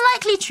area are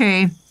likely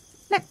true.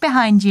 Look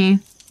behind you.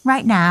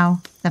 Right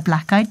now, the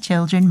black-eyed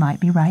children might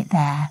be right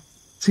there.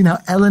 See, now,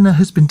 Eleanor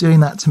has been doing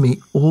that to me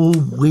all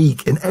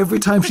week, and every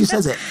time she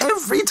says it,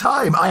 every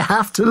time I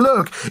have to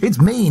look. It's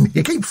mean.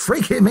 You keep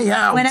freaking me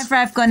out. Whenever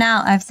I've gone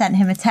out, I've sent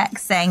him a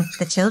text saying,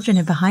 the children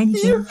are behind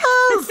you. You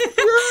have, yeah.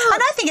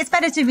 And I think it's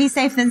better to be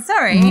safe than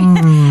sorry.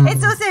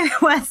 It's also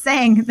worth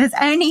saying there's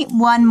only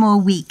one more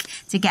week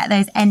to get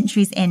those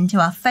entries into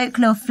our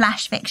folklore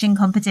flash fiction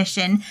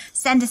competition.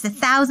 Send us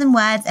 1,000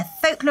 words of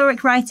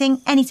folkloric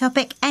writing, any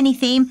topic, any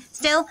theme.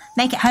 Still,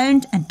 make it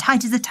honed and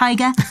tight as a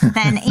tiger.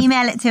 Then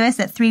email it to us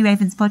at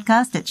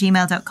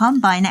threeravenspodcast@gmail.com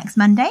by next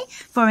Monday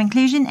for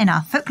inclusion in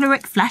our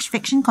folkloric flash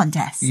fiction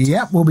contest.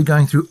 Yep, we'll be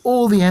going through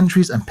all the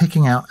entries and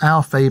picking out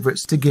our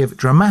favourites to give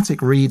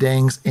dramatic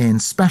readings in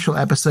special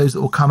episodes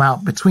that will come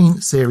out between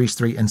Series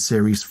 3 and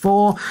Series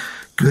 4.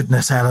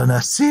 Goodness,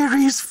 Eleanor,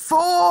 Series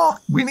 4!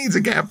 We need to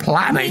get We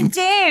planning.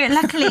 do.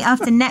 Luckily,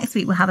 after next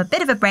week, we'll have a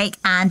bit of a break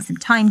and some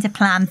time to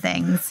plan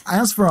things.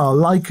 As for our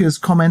likers,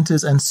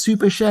 commenters and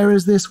super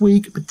sharers this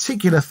week,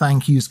 particular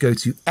thank yous go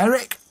to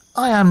Eric,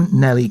 I am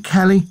Nellie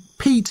Kelly,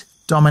 Pete,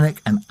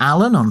 Dominic and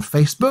Alan on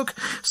Facebook,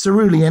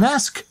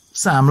 Cerulean-esque,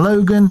 Sam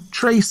Logan,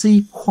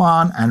 Tracy,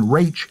 Juan and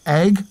Rach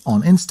Egg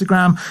on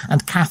Instagram,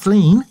 and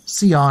Kathleen,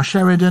 C.R.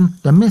 Sheridan,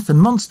 the Myth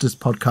and Monsters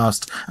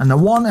podcast, and the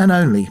one and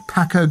only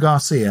Paco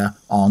Garcia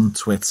on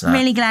Twitter.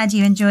 Really glad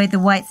you enjoyed the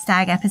White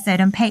Stag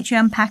episode on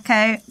Patreon,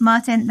 Paco.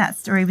 Martin, that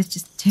story was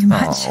just too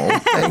much. Oh,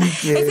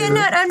 thank you. If you're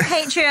not on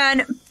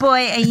Patreon,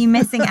 boy, are you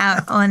missing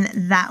out on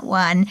that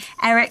one.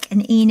 Eric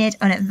and Enid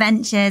on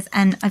Adventures,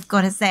 and I've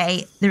got to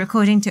say, the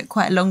recording took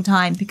quite a long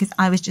time because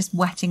I was just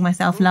wetting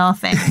myself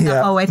laughing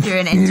the whole way through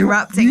and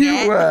interrupting you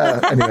it. were.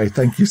 Anyway,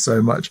 thank you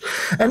so much.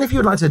 And if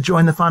you'd like to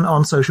join the fun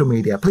on social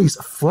media, please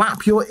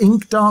flap your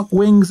ink dark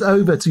wings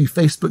over to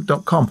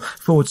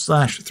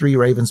facebook.com/Three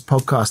Ravens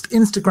Podcast,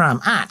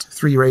 Instagram at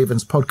Three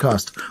Ravens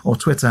Podcast, or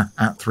Twitter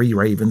at Three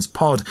Ravens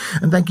Pod.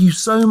 And thank you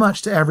so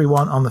much to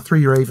everyone on the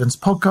Three Ravens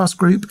Podcast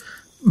group.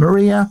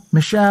 Maria,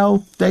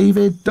 Michelle,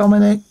 David,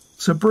 Dominic,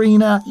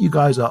 Sabrina, you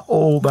guys are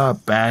all the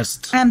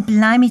best. And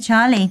blimey,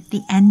 Charlie,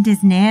 the end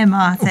is near,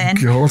 Martin.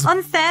 Oh, God.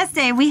 On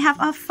Thursday, we have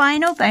our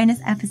final bonus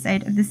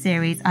episode of the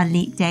series, our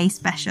Leap Day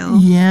special.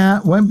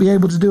 Yeah, won't be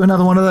able to do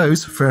another one of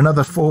those for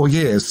another 4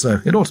 years,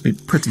 so it ought to be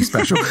pretty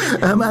special.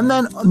 And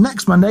then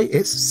next Monday,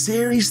 it's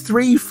Series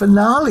 3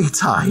 finale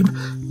time.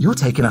 You're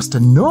taking us to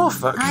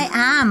Norfolk. I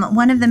am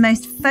one of the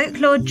most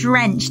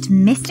folklore-drenched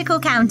mystical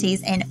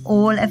counties in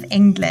all of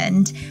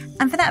England.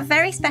 And for that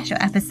very special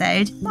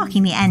episode,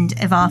 marking the end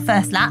of our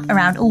first lap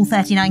around all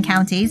 39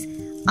 counties,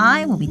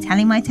 I will be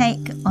telling my take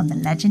on the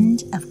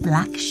legend of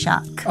Black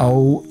Shuck.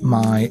 Oh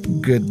my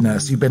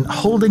goodness, you've been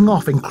holding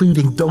off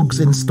including dogs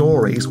in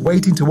stories,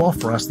 waiting to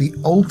offer us the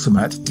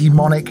ultimate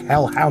demonic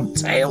hellhound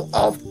tale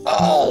of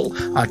all.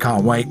 I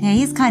can't wait. Yeah,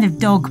 he's kind of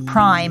dog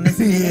prime,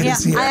 isn't he? He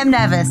is, yeah. I am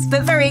nervous,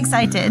 but very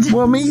excited.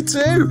 Well, me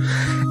too.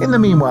 In the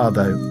meanwhile,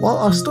 though, while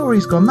our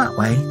story's gone that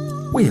way,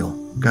 we'll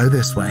go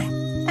this way.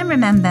 And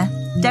remember,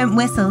 don't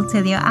whistle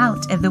till you're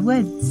out of the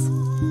woods.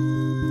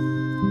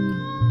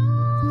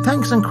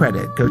 Thanks and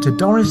credit go to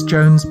Doris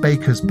Jones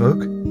Baker's book,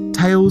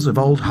 Tales of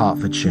Old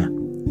Hertfordshire,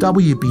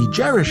 W.B.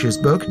 Jerish's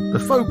book,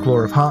 The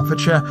Folklore of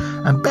Hertfordshire,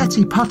 and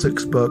Betty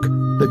Puttock's book,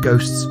 The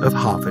Ghosts of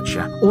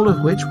Hertfordshire, all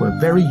of which were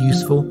very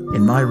useful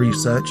in my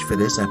research for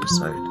this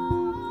episode.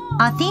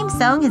 Our theme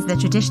song is the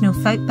traditional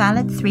folk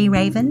ballad Three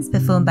Ravens,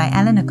 performed by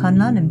Eleanor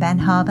Conlon and Ben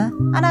Harbour,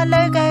 and our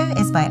logo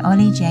is by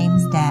Ollie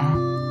James Dare.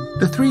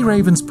 The Three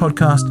Ravens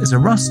podcast is a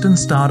Rust and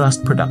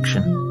Stardust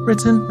production,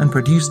 written and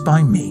produced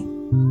by me,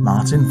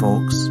 Martin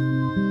Vaux.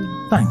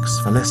 Thanks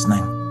for listening.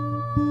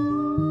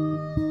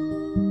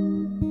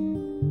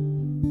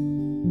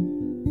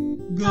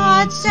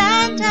 God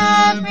sent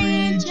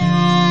every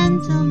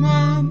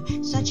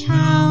gentleman, such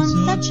hounds,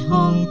 such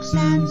hawks,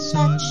 and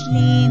such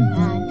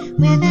leman,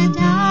 with a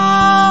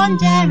down,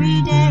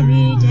 derry,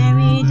 derry, derry.